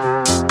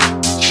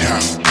 Chow.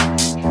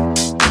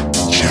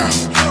 Chow.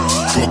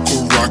 Fuck a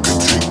rocker,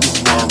 take the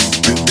Rari,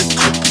 bend a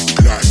couple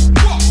blocks.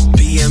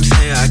 BM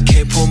say I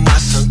can't pull my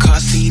son car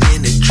seat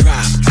in the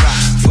drop.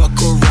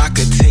 Fuck a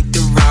rocker, take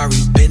the Rari,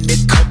 bend a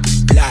couple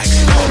blocks.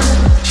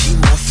 She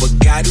must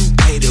forgot who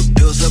paid the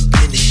bills up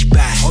in the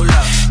spot. Hold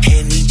up,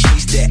 Henny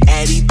chase the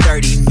Addy,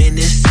 30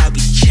 minutes, I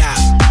be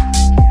chopped.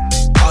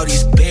 All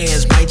these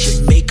bands might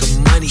Jamaica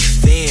money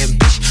fan,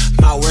 bitch.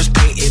 My worst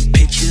painting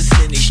pictures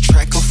in this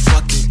track of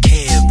fucking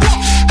canvas.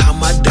 How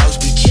my dogs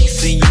be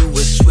chiefing you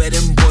a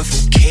sweating boy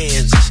from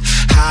Kansas.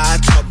 How I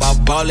talk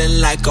about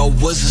ballin' like I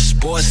was a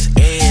sports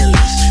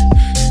analyst.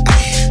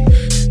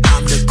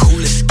 I'm the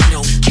coolest kid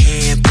on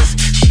campus.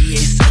 She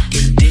ain't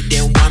sucking dick,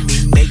 then want me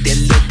make that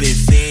little bit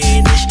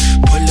vanish.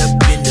 Pull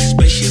up in the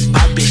spaceship,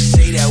 my bitch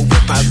say that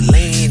whip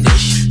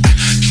outlandish.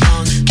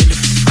 Drunk in the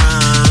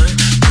front,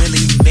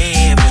 really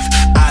mammoth.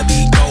 I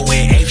be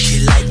going ape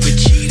shit like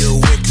Vegeta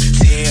with the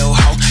tail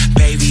hoe.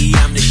 Baby,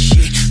 I'm the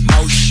shit,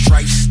 most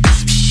stripes,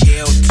 this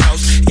shell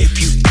toast. If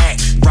you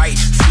act right,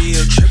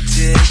 field trip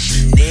to the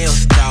Chanel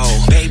store.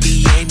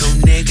 Baby, ain't no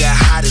nigga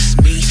hot as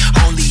me,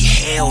 only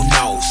hell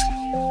knows.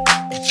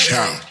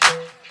 Chow.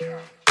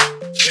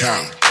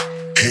 Chow.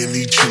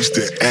 Henny chase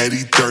the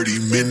Addy, 30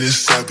 minutes.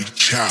 minutes, I be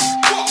chow.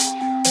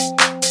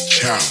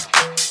 Chow.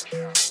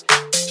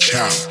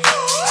 Chow.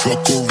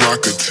 Fuck a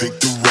rocker, take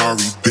the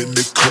Rari, bend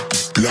a couple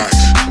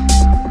blocks.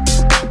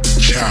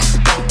 Chow.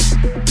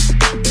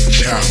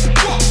 Chow.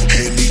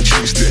 Henny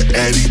chase the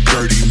Addy,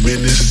 30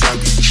 minutes, I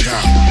be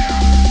chow.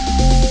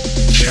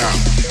 Chow.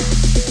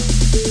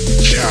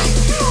 Chow.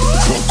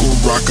 Fuck a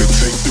rocker,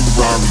 take the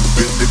Rari,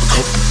 bend a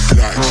couple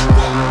blocks.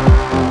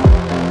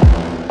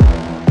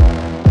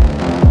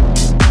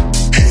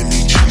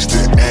 Henny chase the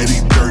Addy,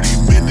 30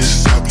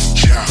 minutes, I be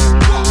chow.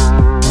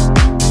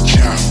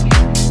 Chow.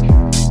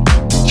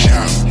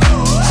 Chow.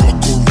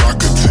 Fuck a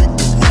rocker, take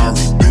the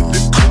Rari, bend a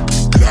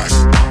couple blocks.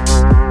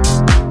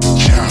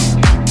 Chow.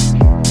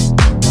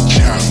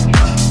 Chow.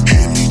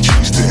 Henny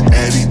chase the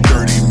Addy,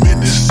 30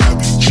 minutes, I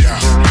be chow.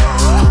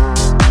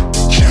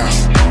 Chow.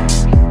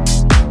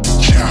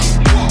 Chow.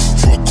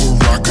 Fuck a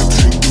rocker,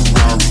 take the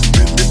Rari,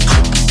 bend a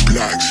couple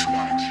blocks.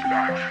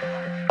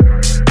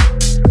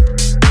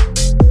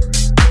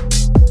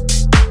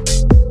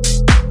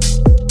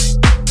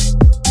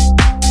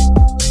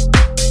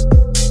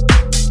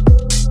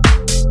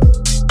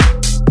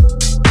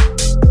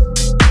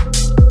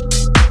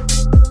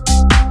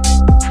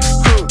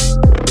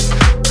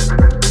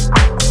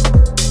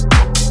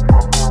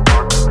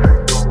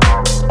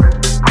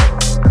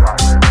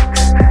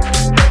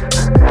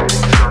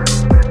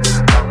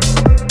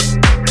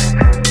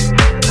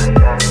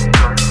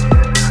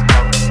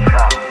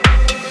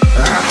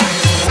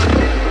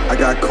 I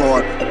got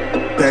caught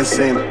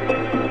dancing.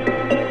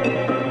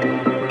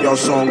 Your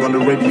song on the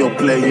radio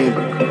playing.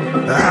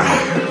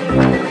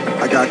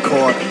 I got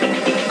caught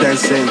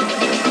dancing.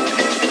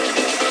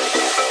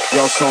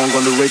 Your song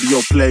on the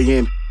radio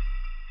playing.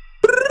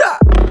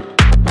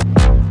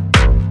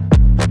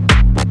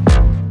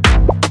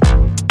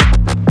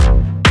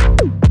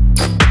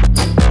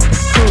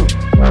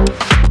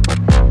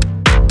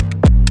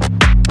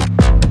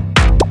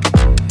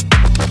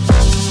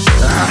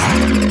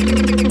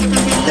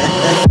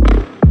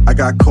 I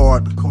got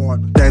caught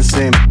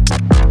dancing.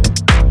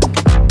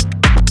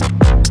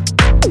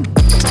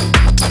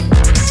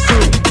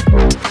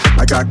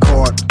 I got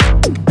caught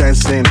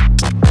dancing.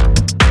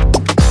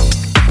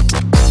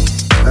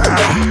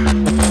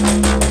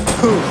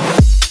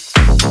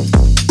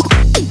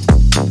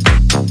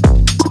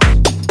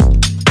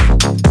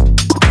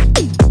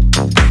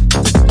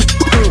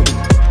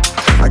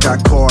 I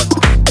got caught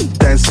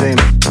dancing.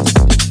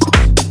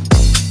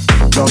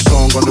 Your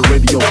song on the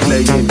radio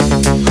playing.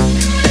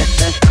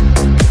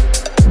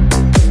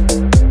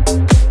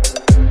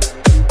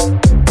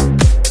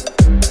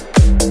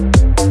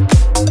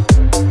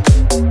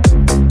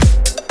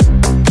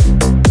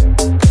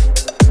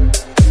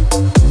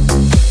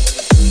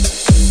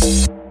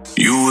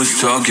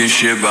 Talking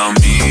shit about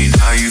me,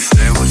 now you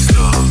say what's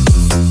up.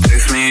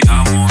 Text me,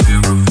 I won't hit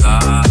reply,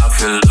 I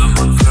fill up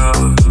my cup.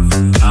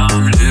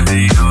 I'm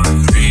living your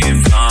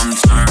dreams, I'm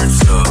turned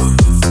up.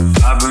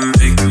 I've been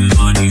making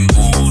money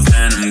moves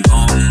and I'm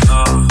going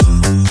up.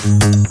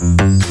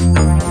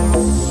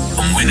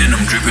 I'm winning,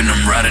 I'm dripping,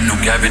 I'm riding, no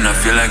cabin, I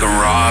feel like a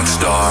rock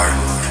star.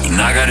 And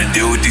I gotta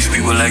deal with these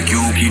people like you,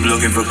 keep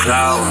looking for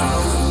clout.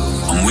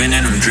 I'm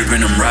winning, I'm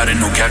dripping, I'm riding,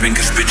 no cabin,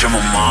 cause bitch I'm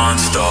a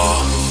monster.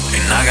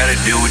 And I gotta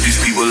deal with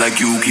these people like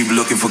you, keep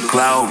looking for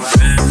clout.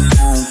 Brand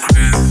new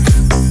crib,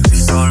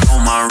 it's all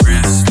on my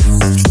wrist.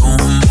 2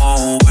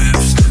 more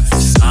whips,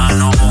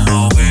 sign on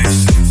my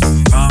waist.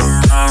 Run,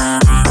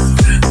 run, run,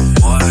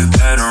 boy,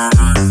 better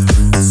run.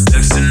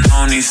 Texting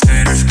on these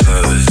haters,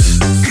 cause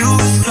you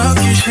was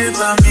talking shit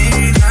about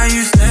me, now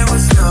you say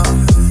what's up.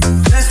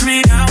 Text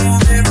me, I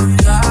won't hit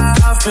reply,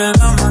 I fill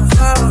up my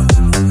cup.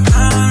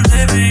 I'm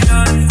living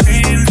your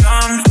dreams,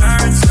 I'm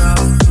turned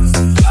up.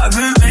 I've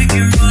been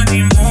making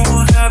money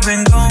moves, I've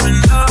been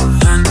going up.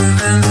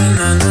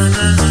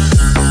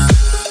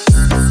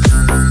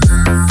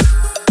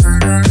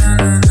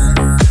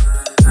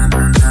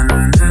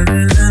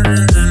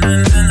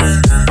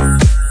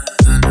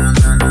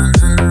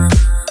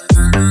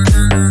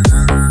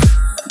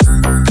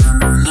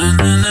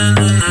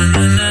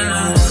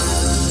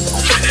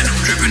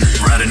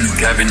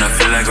 I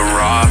feel like a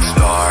rock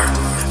star.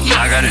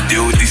 I gotta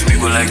deal with these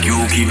people like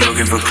you, keep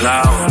looking for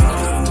clout.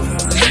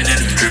 And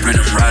I'm dripping,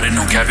 I'm riding,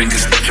 no capping,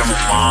 cause bitch I'm a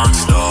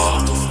monster.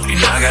 And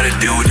I gotta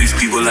deal with these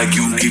people like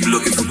you, keep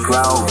looking for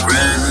clout.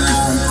 Brand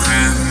new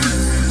crib,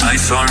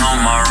 ice all on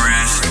my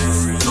wrist.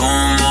 2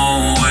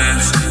 more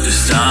whips, the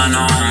sign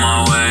on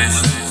my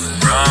waist.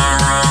 Run,